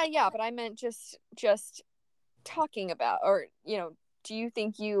 Yeah, but I meant just talking about, or do you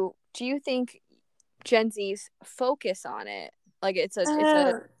think Gen Z's focus on it, like it's a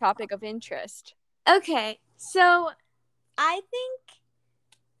Oh. topic of interest? Okay, so I think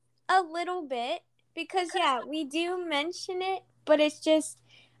a little bit because yeah, we do mention it, but it's just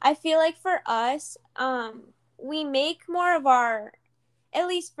I feel like for us, we make more of our, at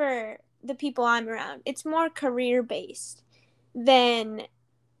least for the people I'm around, it's more career based than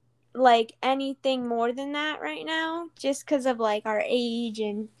like anything more than that right now, just because of like our age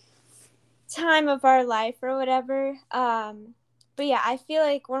and time of our life or whatever. But yeah, I feel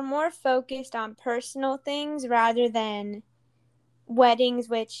like we're more focused on personal things rather than weddings,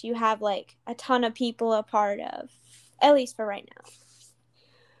 which you have like a ton of people a part of, at least for right now.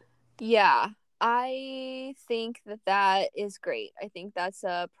 Yeah, I think that is great. I think that's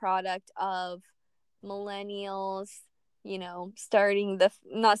a product of millennials, starting the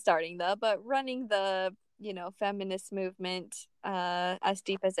not starting the but running the feminist movement as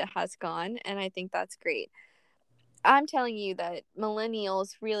deep as it has gone, and I think that's great. I'm telling you that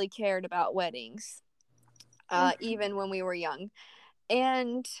millennials really cared about weddings, even when we were young.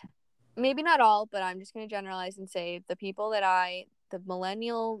 And maybe not all, but I'm just going to generalize and say the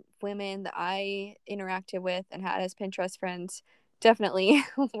millennial women that I interacted with and had as Pinterest friends definitely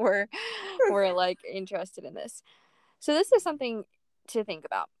were like interested in this. So this is something to think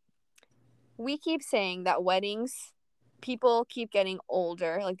about. We keep saying that weddings, people keep getting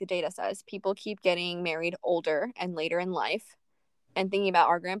older, like the data says, people keep getting married older and later in life. And thinking about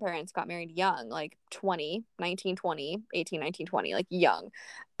our grandparents got married young, like 20, 19, 20, 18, 19, 20, like young.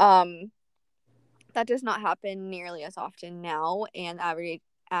 That does not happen nearly as often now, and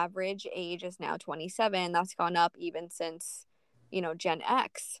average age is now 27. That's gone up even since Gen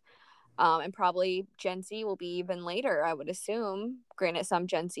X. And probably Gen Z will be even later, I would assume. Granted, some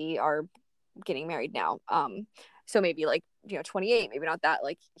Gen Z are getting married now. So maybe like 28, maybe not that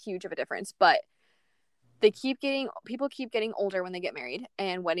like huge of a difference, but people keep getting older when they get married,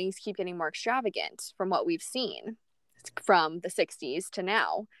 and weddings keep getting more extravagant from what we've seen from the 60s to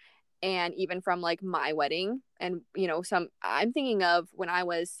now. And even from like my wedding, and some, I'm thinking of when I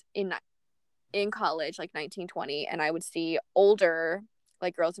was in college, like 1920, and I would see older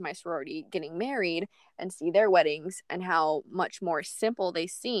like girls in my sorority getting married and see their weddings and how much more simple they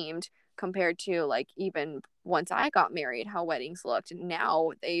seemed compared to like even once I got married, how weddings looked. And now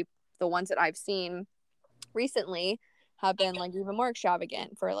the ones that I've seen recently have been like even more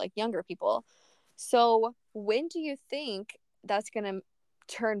extravagant for like younger people. So when do you think that's going to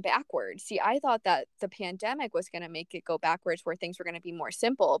turn backwards? See, I thought that the pandemic was going to make it go backwards where things were going to be more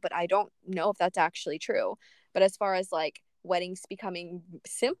simple, but I don't know if that's actually true. But as far as like weddings becoming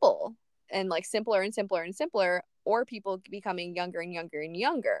simple and like simpler and simpler and simpler, or people becoming younger and younger and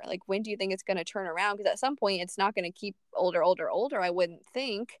younger, like when do you think it's going to turn around? Because at some point it's not going to keep older, older, older, I wouldn't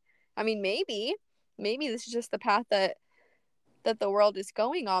think. I mean, maybe this is just the path that the world is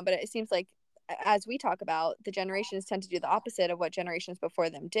going on, but it seems like as we talk about, the generations tend to do the opposite of what generations before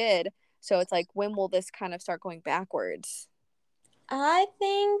them did. So it's like, when will this kind of start going backwards? I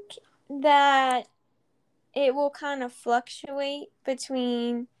think that it will kind of fluctuate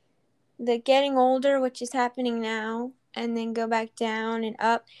between the getting older, which is happening now, and then go back down and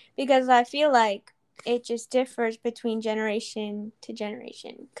up, because I feel like it just differs between generation to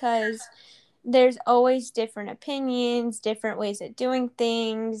generation, because there's always different opinions, different ways of doing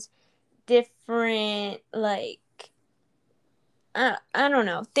things, different like I don't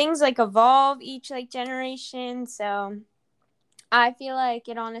know, things like evolve each like generation. So I feel like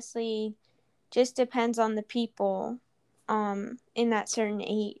it honestly just depends on the people in that certain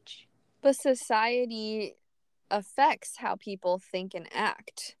age. But society affects how people think and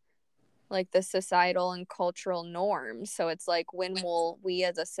act, like the societal and cultural norms. So it's like, when will we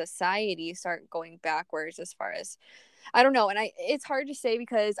as a society start going backwards as far as, I don't know. And it's hard to say,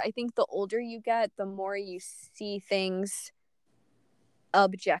 because I think the older you get, the more you see things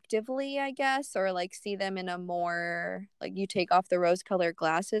objectively, I guess, or like see them in a more, like, you take off the rose colored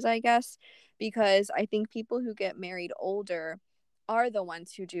glasses, I guess, because I think people who get married older are the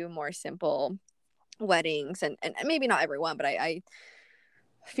ones who do more simple weddings, and maybe not everyone, but I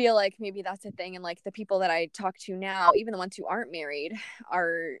feel like maybe that's a thing. And like, the people that I talk to now, even the ones who aren't married,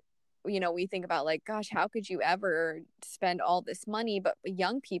 are, we think about like, gosh, how could you ever spend all this money? But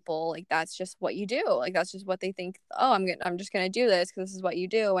young people, like, that's just what you do. Like, that's just what they think. Oh, I'm just gonna do this because this is what you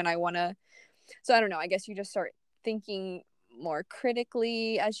do, and I want to. So I don't know, I guess you just start thinking more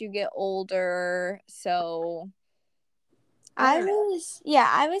critically as you get older. So I don't know.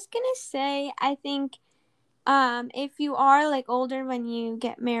 I was gonna say, I think if you are like older when you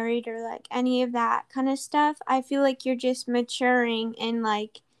get married or like any of that kind of stuff, I feel like you're just maturing and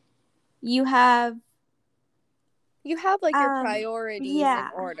like you have You have like your um priorities in yeah.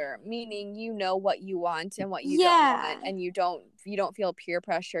 order, meaning you know what you want and what you don't want, Yeah. and you don't feel peer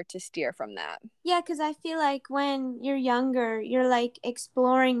pressure to steer from that. Yeah, cuz I feel like when you're younger, you're like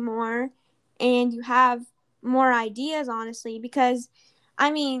exploring more and you have more ideas honestly, because I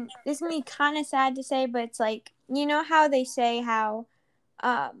mean, this is gonna be kind of sad to say, but it's like, you know how they say how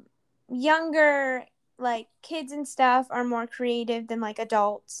um, younger like kids and stuff are more creative than like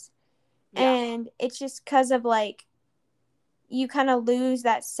adults, Yeah. and it's just because of like you kind of lose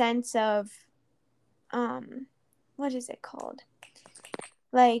that sense of um what is it called,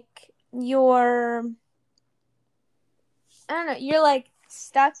 like your I don't know, you're like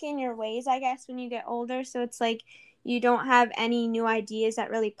stuck in your ways, I guess, when you get older. So it's like you don't have any new ideas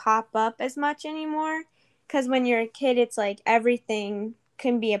that really pop up as much anymore. Because when you're a kid, it's like everything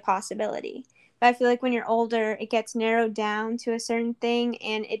can be a possibility. But I feel like when you're older, it gets narrowed down to a certain thing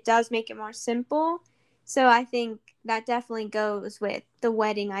and it does make it more simple. So I think that definitely goes with the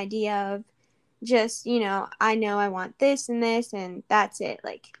wedding idea of just, I know I want this and that's it.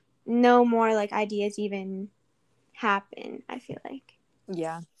 Like, no more like ideas even happen, I feel like.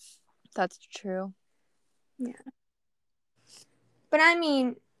 Yeah, that's true. Yeah. But I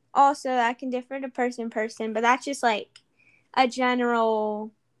mean, also that can differ to person, but that's just like a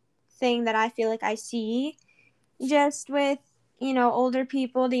general thing that I feel like I see just with, older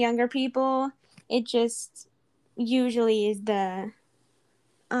people to younger people. It just usually is the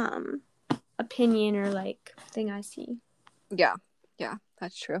um opinion or like thing I see. Yeah. Yeah,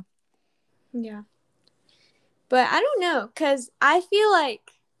 that's true. Yeah. But I don't know, cuz I feel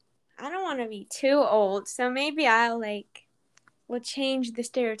like I don't want to be too old, so maybe I'll like will change the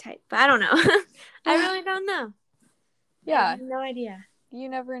stereotype. But I don't know. I really don't know. I have Yeah, no idea. you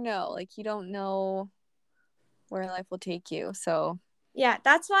never know. Like, you don't know where life will take you. So, Yeah,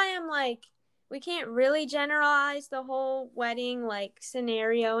 that's why I'm like, we can't really generalize the whole wedding like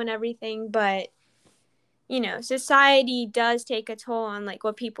scenario and everything, but society does take a toll on like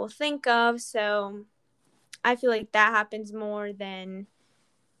what people think of. So I feel like that happens more than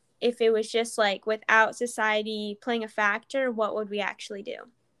if it was just like without society playing a factor, what would we actually do?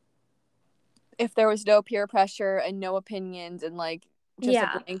 if there was no peer pressure and no opinions and like just a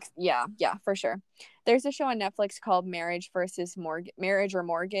Yeah. blank, yeah, yeah, for sure. There's a show on Netflix called Marriage versus Marriage or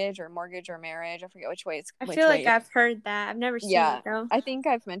Mortgage, or Mortgage or Marriage. I forget which way it's I feel which like way. I've heard that. I've never seen it Yeah, though. I think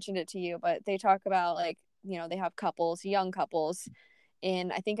I've mentioned it to you, but they talk about like, they have couples, young couples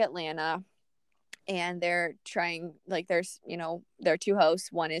in, I think, Atlanta, and they're trying, like, there are two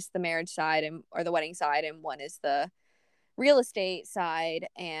hosts. One is the marriage side or the wedding side, and one is the real estate side.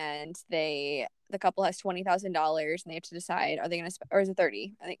 And the couple has $20,000, and they have to decide, are they going to or is it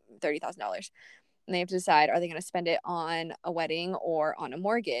 30? I think $30,000. And they have to decide, are they going to spend it on a wedding or on a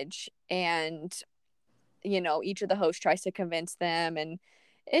mortgage? And each of the hosts tries to convince them, and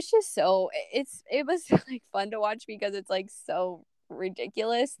it's just so it was like fun to watch because it's like so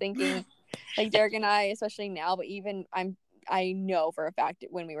ridiculous thinking like Derek and I, especially now, but even I know for a fact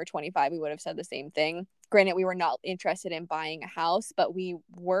when we were 25 we would have said the same thing. Granted, we were not interested in buying a house, but we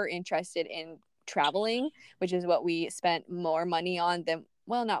were interested in traveling, which is what we spent more money on than,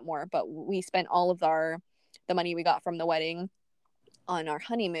 well, not more, but we spent all of the money we got from the wedding on our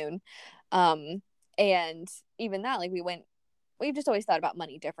honeymoon. And even that, like we've just always thought about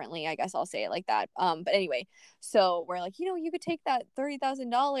money differently. I guess I'll say it like that. But anyway, so we're like, you could take that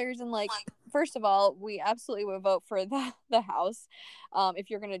 $30,000 and like, first of all, we absolutely would vote for the house, if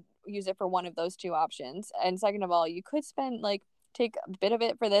you're gonna use it for one of those two options. And second of all, you could spend like take a bit of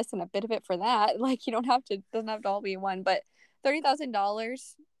it for this and a bit of it for that. Like you doesn't have to all be one, but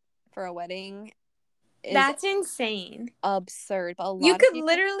 $30,000 for a wedding is That's insane. absurd. But You could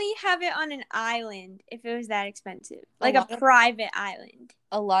literally have it on an island if it was that expensive, like a private island.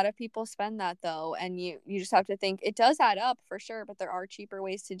 A lot of people spend that though, and you just have to think it does add up for sure, but there are cheaper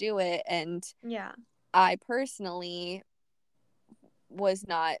ways to do it. And yeah, I personally was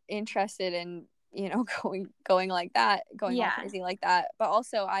not interested in going like that, going all crazy like that. But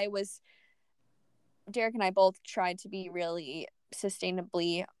also Derek and I both tried to be really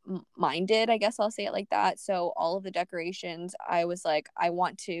sustainably minded, I guess I'll say it like that. So all of the decorations, I was like, I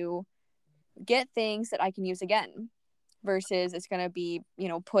want to get things that I can use again versus it's going to be,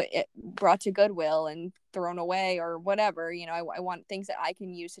 brought to Goodwill and thrown away or whatever. I want things that I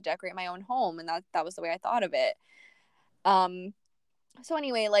can use to decorate my own home. And that was the way I thought of it. So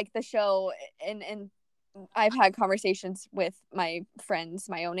anyway, like the show, and I've had conversations with my friends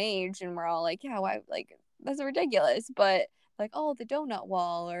my own age, and we're all like, yeah, why, like, that's ridiculous. But like, oh, the donut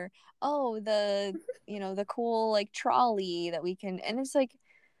wall, or oh, the cool like trolley that we can, and it's like,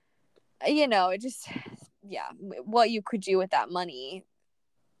 it just, yeah, what you could do with that money.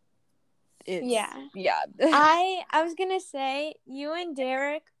 Yeah. Yeah. I was gonna say, you and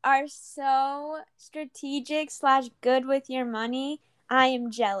Derek are so strategic / good with your money. I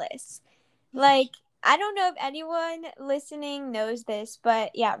am jealous. Like, I don't know if anyone listening knows this,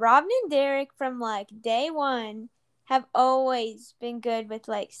 but yeah, Robyn and Derek from like day one have always been good with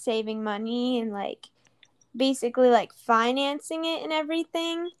like saving money and like basically like financing it and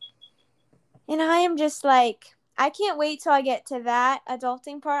everything. And I am just like, I can't wait till I get to that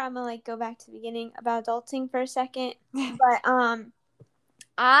adulting part. I'm gonna like go back to the beginning about adulting for a second. But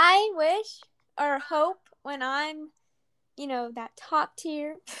I wish or hope when I'm, that top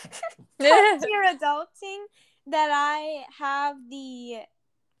tier adulting, that I have the,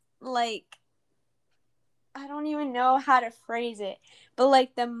 like, I don't even know how to phrase it, but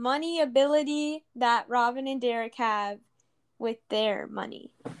like the money ability that Robyn and Derek have with their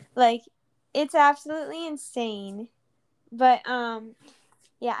money. Like, it's absolutely insane. But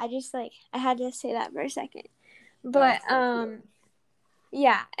yeah, I had to say that for a second. But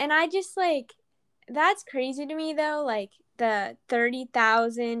yeah, and I just like, that's crazy to me though, like the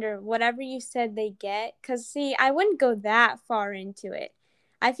 30,000 or whatever you said they get, cuz see, I wouldn't go that far into it.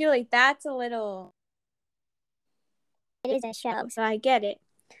 I feel like that's a little, it is a show, so I get it.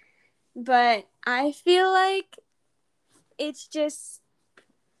 But I feel like it's just,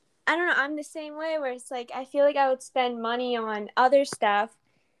 I don't know, I'm the same way where it's like I feel like I would spend money on other stuff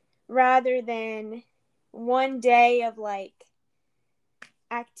rather than one day of like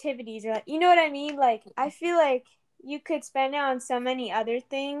activities, or like, you know what I mean? Like, I feel like you could spend it on so many other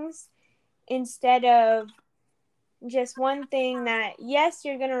things instead of just one thing that, yes,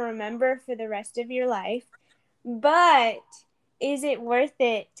 you're going to remember for the rest of your life, but is it worth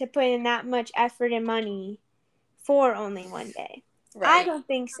it to put in that much effort and money for only one day? Right. I don't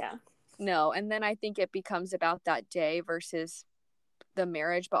think so. No, and then I think it becomes about that day versus the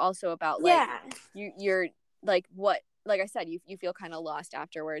marriage, but also about like, you're like, what, like I said, you feel kind of lost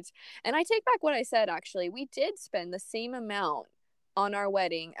afterwards. And I take back what I said. Actually, we did spend the same amount on our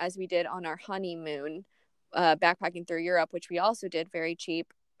wedding as we did on our honeymoon, backpacking through Europe, which we also did very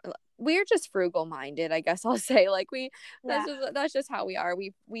cheap. We're just frugal minded, I guess I'll say. Like that's just how we are.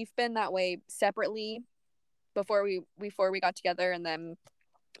 We've been that way separately before we got together, and then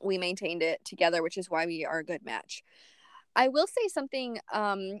we maintained it together, which is why we are a good match. I will say something,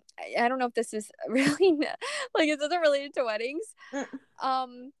 I don't know if this is really, like, it doesn't relate to weddings. I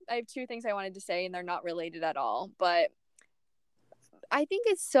have two things I wanted to say, and they're not related at all, but I think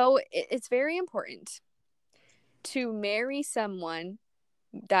it's very important to marry someone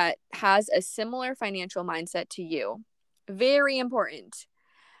that has a similar financial mindset to you. Very important.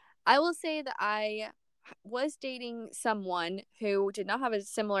 I will say that I was dating someone who did not have a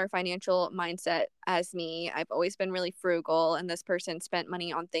similar financial mindset as me. I've always been really frugal, and this person spent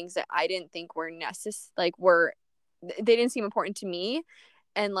money on things that I didn't think were necessary, like they didn't seem important to me,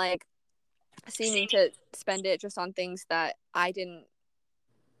 and like seeming to spend it just on things that I didn't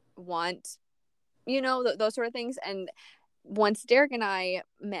want, those sort of things. And once Derek and I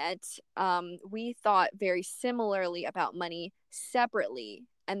met, we thought very similarly about money separately.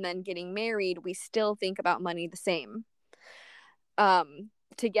 And then getting married, we still think about money the same.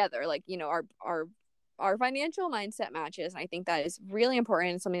 Together, like, our financial mindset matches. And I think that is really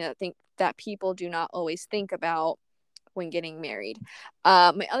important and something that I think that people do not always think about when getting married.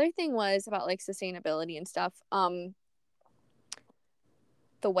 My other thing was about like sustainability and stuff.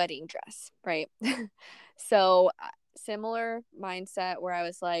 The wedding dress, right? So similar mindset where I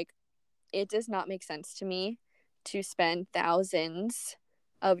was like, it does not make sense to me to spend thousands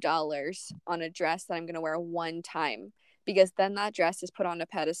of dollars on a dress that I'm going to wear one time, because then that dress is put on a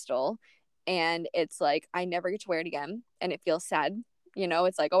pedestal and it's like I never get to wear it again, and it feels sad.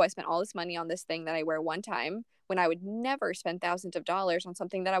 It's like, oh, I spent all this money on this thing that I wear one time, when I would never spend thousands of dollars on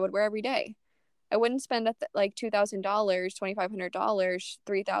something that I would wear every day. I wouldn't spend like $2,000, $2,500,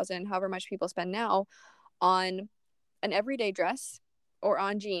 $3,000, however much people spend now, on an everyday dress or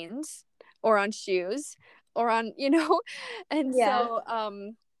on jeans or on shoes or on, and Yeah.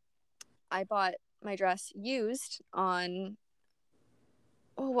 so I bought my dress used on,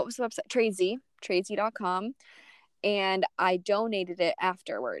 what was the website? Tradesy.com, and I donated it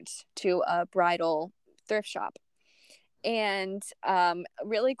afterwards to a bridal thrift shop. And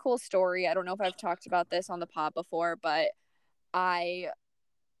really cool story. I don't know if I've talked about this on the pod before, but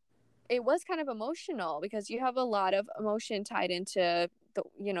it was kind of emotional because you have a lot of emotion tied into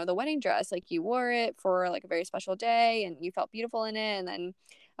the wedding dress. Like, you wore it for like a very special day and you felt beautiful in it. And then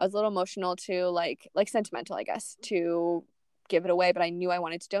I was a little emotional to like sentimental, I guess, to give it away, but I knew I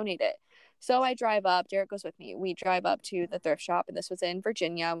wanted to donate it. So I drive up, Derek goes with me. We drive up to the thrift shop, and this was in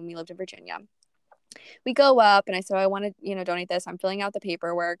Virginia when we lived in Virginia. We go up and I said, I want to, donate this. I'm filling out the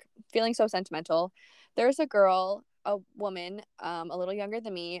paperwork, feeling so sentimental. There's a woman, a little younger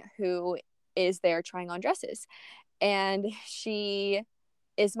than me, who is there trying on dresses. And she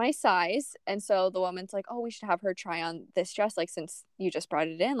is my size. And so the woman's like, oh, we should have her try on this dress. Like, since you just brought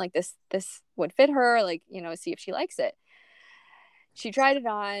it in, like this would fit her, like, see if she likes it. She tried it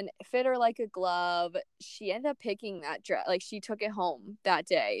on, fit her like a glove. She ended up picking that dress. Like, she took it home that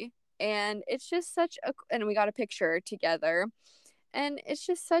day. And it's just and we got a picture together. And it's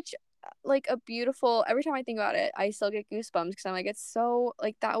just such like a beautiful, every time I think about it, I still get goosebumps because I'm like, it's so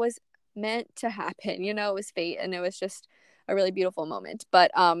like, that was meant to happen, it was fate, and it was just a really beautiful moment.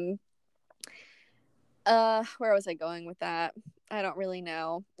 But where was I going with that? I don't really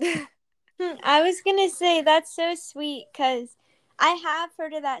know. I was gonna say that's so sweet because I have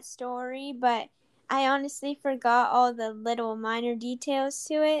heard of that story, but I honestly forgot all the little minor details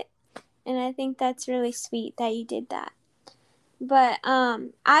to it, and I think that's really sweet that you did that. But I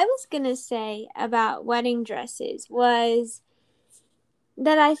was gonna say about wedding dresses was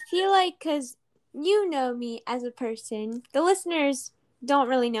that I feel like, because you know me as a person, the listeners don't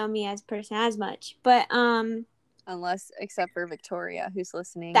really know me as a person as much, but except for Victoria, who's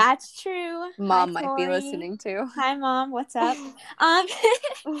listening. That's true. Hi, Mom might be Tori. listening too. Hi, Mom. What's up? Um,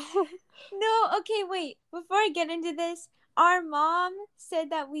 no, okay, wait. Before I get into this, our mom said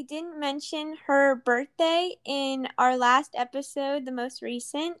that we didn't mention her birthday in our last episode, the most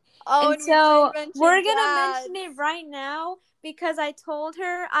recent. Oh, and so we're going to Dad's. mention it right now because I told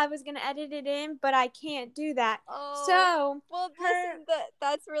her I was going to edit it in, but I can't do that. Oh, So, well, listen,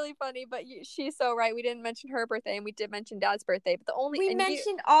 that's really funny, but she's so right. We didn't mention her birthday, and we did mention Dad's birthday, but we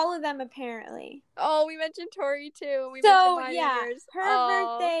mentioned all of them apparently. Oh, we mentioned Tori too. We mentioned mine and yours. Her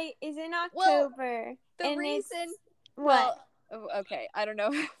birthday is in October. Well, the reason. What? Well, okay, I don't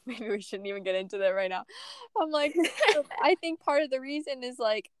know. Maybe we shouldn't even get into that right now. I'm like, I think part of the reason is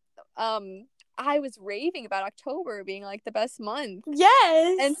like, I was raving about October being like the best month.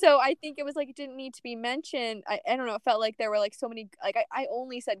 Yes. And so I think it was like, it didn't need to be mentioned. I don't know. It felt like there were like so many, like I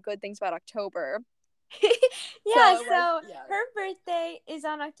only said good things about October. So her birthday is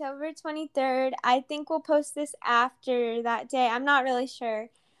on October 23rd. I think we'll post this after that day. I'm not really sure.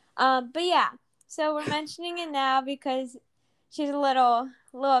 But yeah, so we're mentioning it now because she's a little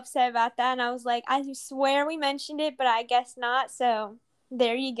upset about that. And I was like, I swear we mentioned it, but I guess not. So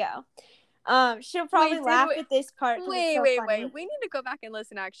there you go. She'll probably Wait, did laugh we? at this part because it's so Wait. funny. We need to go back and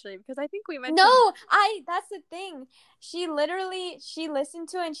listen actually because I think we mentioned. No, that's the thing. She listened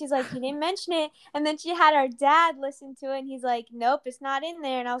to it and she's like, you didn't mention it. And then she had our dad listen to it and he's like, nope, it's not in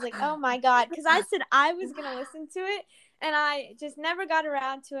there. And I was like, oh my God. Because I said I was going to listen to it and I just never got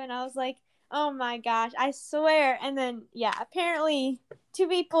around to it. And I was like, oh my gosh, I swear. And then, yeah, apparently 2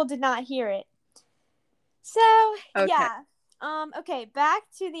 people did not hear it. So, Okay. yeah. Okay, back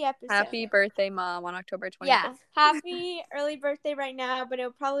to the episode. Happy birthday, Mom, on October 25th. Yeah, happy early birthday right now, but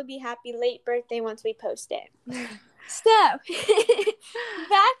it'll probably be happy late birthday once we post it. So, back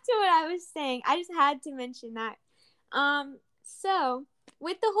to what I was saying. I just had to mention that. So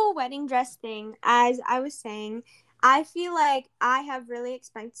with the whole wedding dress thing, as I was saying, I feel like I have really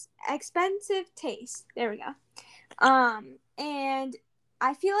expensive taste. There we go. And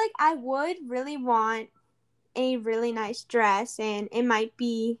I feel like I would really want a really nice dress, and it might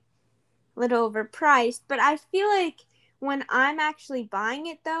be a little overpriced, but I feel like when I'm actually buying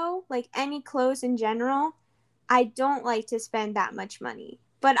it though, like any clothes in general, I don't like to spend that much money.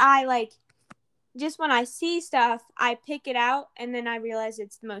 But I like just when I see stuff, I pick it out and then I realize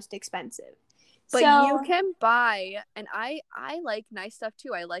it's the most expensive. But So you can buy, and I like nice stuff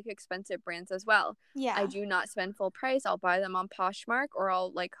too. I like expensive brands as well. yeah. I do not spend full price. I'll buy them on Poshmark or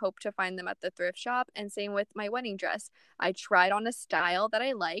I'll like hope to find them at the thrift shop. And same with my wedding dress. I tried on a style that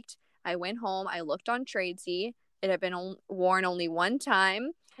I liked. I went home. I looked on Tradesy. It had been worn only one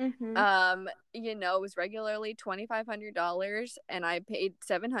time. You know, it was regularly $2,500 and I paid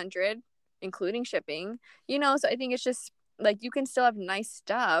 $700, including shipping. You know, so I think it's just like you can still have nice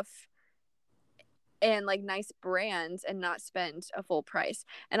stuff and like nice brands and not spend a full price.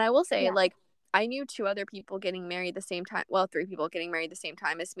 And I will say, like, I knew 2 other people getting married the same time. Well, 3 people getting married the same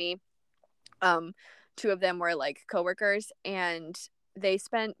time as me. 2 of them were like coworkers, and they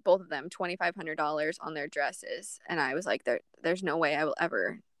spent, both of them, $2,500 on their dresses. And I was like, there's no way I will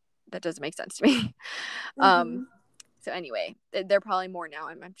ever. That doesn't make sense to me. So anyway, they're probably more now.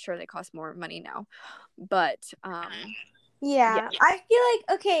 I'm sure they cost more money now, but yeah. I feel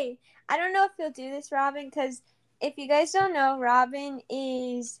like, okay, I don't know if you'll do this, Robyn, because if you guys don't know, Robyn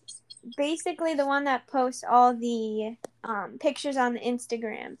is basically the one that posts all the pictures on the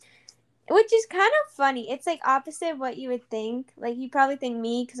Instagram, which is kind of funny. It's like opposite of what you would think. Like you probably think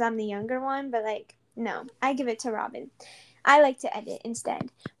me because I'm the younger one, but like no, I give it to Robyn. I like to edit instead.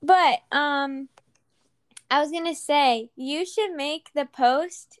 But I was gonna say you should make the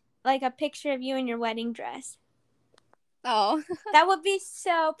post like a picture of you in your wedding dress. Oh, that would be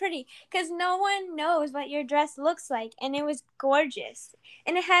so pretty because no one knows what your dress looks like, and it was gorgeous,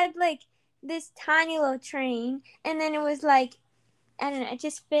 and it had like this tiny little train, and then it was like, I don't know, it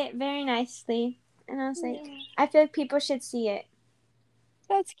just fit very nicely, and I was like, I feel like people should see it.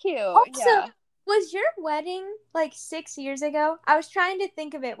 That's cute. Also, was your wedding like 6 years ago? I was trying to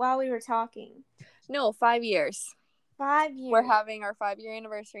think of it while we were talking. No, 5 years. 5 years. We're having our 5-year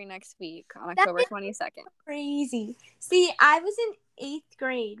anniversary next week on October 22nd. Crazy. See, I was in 8th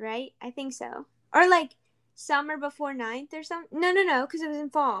grade, right? I think so. Or like summer before 9th or something. No, because it was in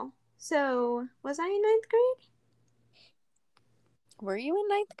fall. So, was I in 9th grade? Were you in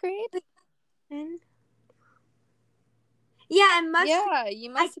 9th grade? Yeah, it must. Yeah, you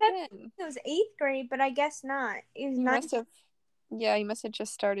must have been. It was 8th grade, but I guess not. It was 9th. Must have. Yeah, you must have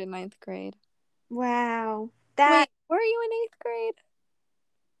just started 9th grade. Wow. Wait, were you in 8th grade?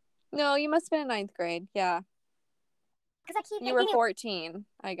 No, you must have been in 9th grade. Yeah. You were 14,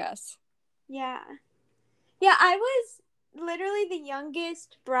 I guess. Yeah. Yeah, I was literally the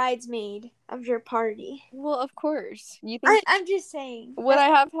youngest bridesmaid of your party. Well, of course. You think I'm just saying. Would I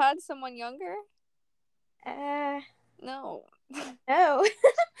have had someone younger? No. No.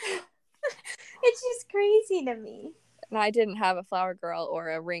 It's just crazy to me. And I didn't have a flower girl or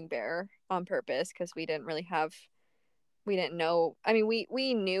a ring bearer on purpose because we didn't know. I mean,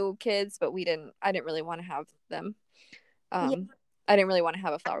 we knew kids, but I didn't really want to have them. I didn't really want to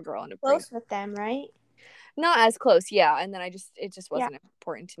have a flower girl and a close with them, right? Not as close, yeah. And then it just wasn't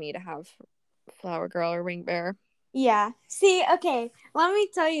important to me to have flower girl or ring bearer. Yeah. See, okay, let me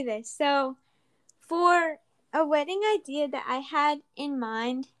tell you this. So, for a wedding idea that I had in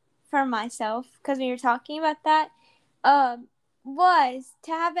mind for myself, because we were talking about that, was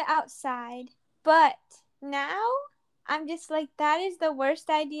to have it outside. But now I'm just like, that is the worst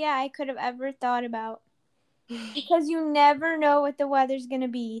idea I could have ever thought about. Because you never know what the weather's going to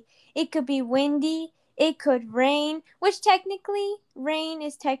be. It could be windy. It could rain, which technically, rain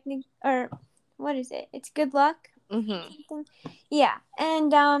is or what is it? It's good luck. Mm-hmm. Yeah.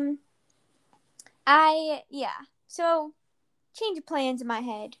 And, so change of plans in my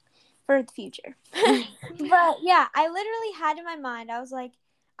head for the future. But yeah, I literally had in my mind, I was like,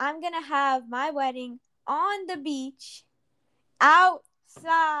 I'm going to have my wedding on the beach,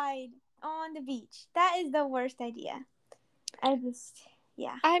 outside on the beach. That is the worst idea.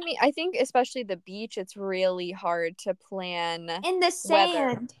 Yeah. I mean, I think especially the beach, it's really hard to plan In the weather.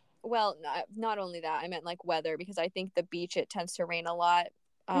 sand. Well, not only that, I meant like weather, because I think the beach, it tends to rain a lot.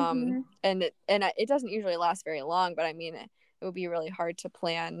 Mm-hmm. And it doesn't usually last very long, but I mean, it would be really hard to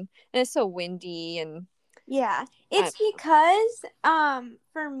plan. And it's so windy and Yeah. It's because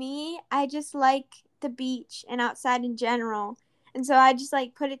for me, I just like the beach and outside in general. And so I just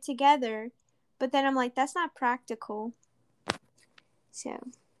like put it together. But then I'm like, that's not practical. So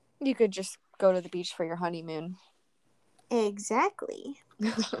you could just go to the beach for your honeymoon. exactly.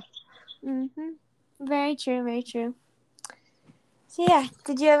 Mhm. Very true, very true. So yeah,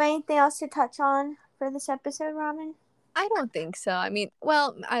 did you have anything else to touch on for this episode, Robyn? I don't think so. I mean,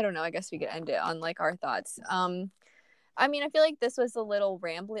 well, I don't know. I guess we could end it on like our thoughts. I mean, I feel like this was a little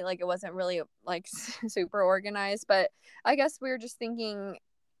rambly, like it wasn't really like super organized, but I guess we were just thinking,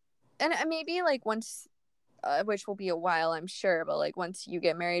 and maybe like once, which will be a while, I'm sure, but like once you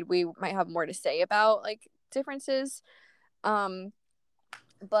get married, we might have more to say about like differences. Um,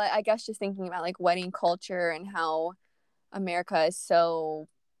 but I guess just thinking about like wedding culture and how America is so,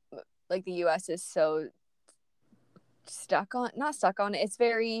 like the US is so not stuck on it. It's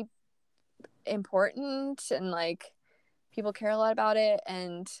very important and like people care a lot about it,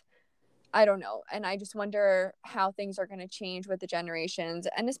 and I don't know. And I just wonder how things are going to change with the generations.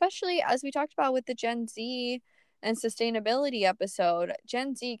 And especially as we talked about with the Gen Z and sustainability episode,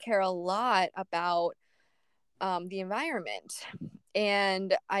 Gen Z care a lot about the environment.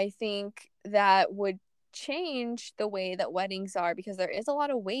 And I think that would change the way that weddings are, because there is a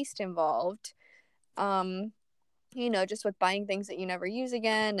lot of waste involved. Just with buying things that you never use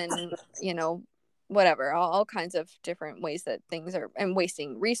again, and, whatever, all kinds of different ways that things are, and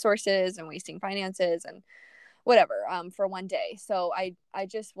wasting resources and wasting finances and whatever, for one day. So I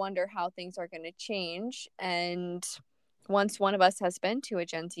just wonder how things are going to change. And once one of us has been to a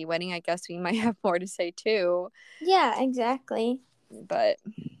Gen Z wedding, I guess we might have more to say too. Yeah, exactly. But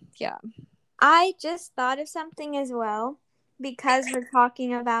yeah. I just thought of something as well, because we're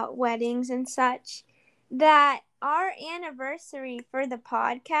talking about weddings and such, that our anniversary for the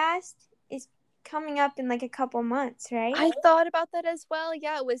podcast is coming up in like a couple months, right? I thought about that as well.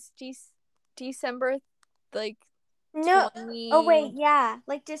 Yeah, it was December, like, No. 20. Oh, wait, yeah.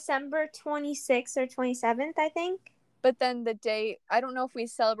 Like December 26th or 27th, I think. But then the day, I don't know if we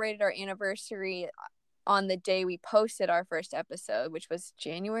celebrated our anniversary on the day we posted our first episode, which was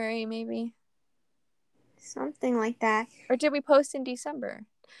January, maybe? Something like that. Or did we post in December?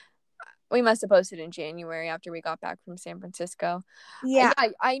 We must have posted in January after we got back from San Francisco. Yeah.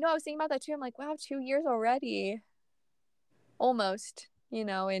 I know. I was thinking about that too. I'm like, wow, 2 years already. Almost,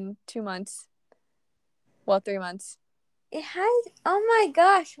 in 2 months. Well, 3 months. It has. Oh my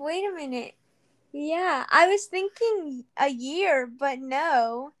gosh, wait a minute. Yeah, I was thinking a year, but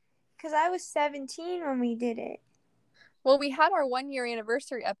no, because I was 17 when we did it. Well, we had our 1 year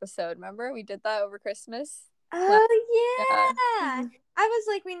anniversary episode. Remember? We did that over Christmas. Oh, Yeah. yeah. I was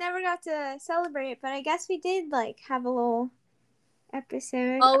like, we never got to celebrate, but I guess we did like have a little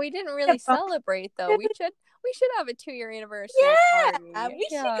episode. Oh, we didn't really celebrate though. We should have a 2 year anniversary Yeah, party. we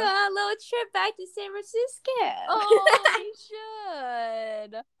should go Yeah. on a little trip back to San Francisco. Oh, we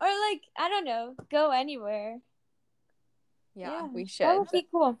should. Or like, I don't know, go anywhere. Yeah, we That should. would be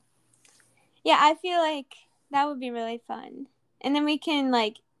cool. Yeah, I feel like that would be really fun. And then we can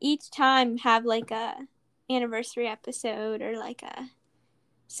like each time have like a anniversary episode or like a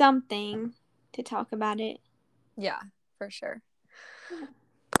something to talk about it. Yeah, for sure.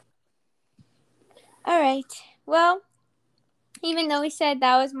 All right. Well, even though we said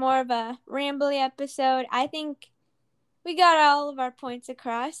that was more of a rambly episode, I think we got all of our points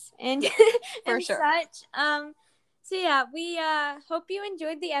across and For and sure. such. So yeah, we hope you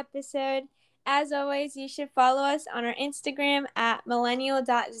enjoyed the episode. As always, you should follow us on our Instagram at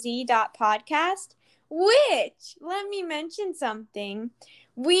millennial.z.podcast, which, let me mention something.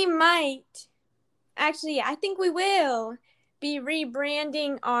 We might, actually, I think we will be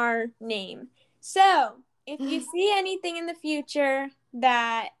rebranding our name. So, if you see anything in the future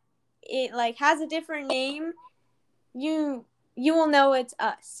that it like has a different name, you will know it's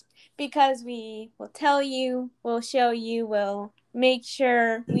us, because we will tell you, we'll show you, we'll make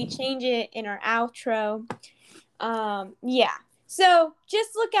sure we change it in our outro. Yeah. So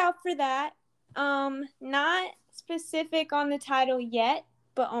just look out for that. Not specific on the title yet,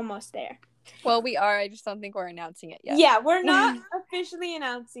 but almost there. Well, we are. I just don't think we're announcing it yet. Yeah, we're not officially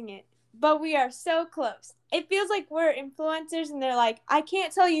announcing it. but we are so close. It feels like we're influencers and they're like, I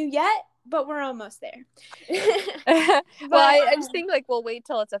can't tell you yet, but we're almost there. Well, But I just think like we'll wait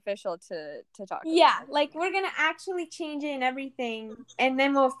till it's official to talk yeah, about it. like we're gonna actually change it and everything, and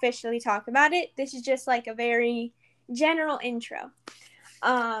then we'll officially talk about it. This is just like a very general intro.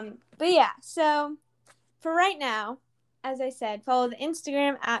 But yeah, so for right now, as I said, follow the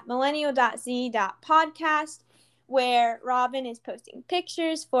Instagram at millennial.z.podcast, where Robyn is posting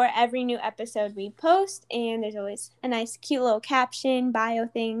pictures for every new episode we post, and there's always a nice cute little caption, bio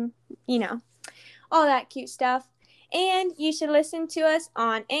thing, you know, all that cute stuff. And you should listen to us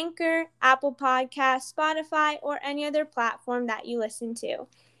on Anchor, Apple Podcasts, Spotify, or any other platform that you listen to.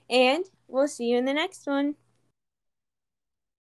 And we'll see you in the next one.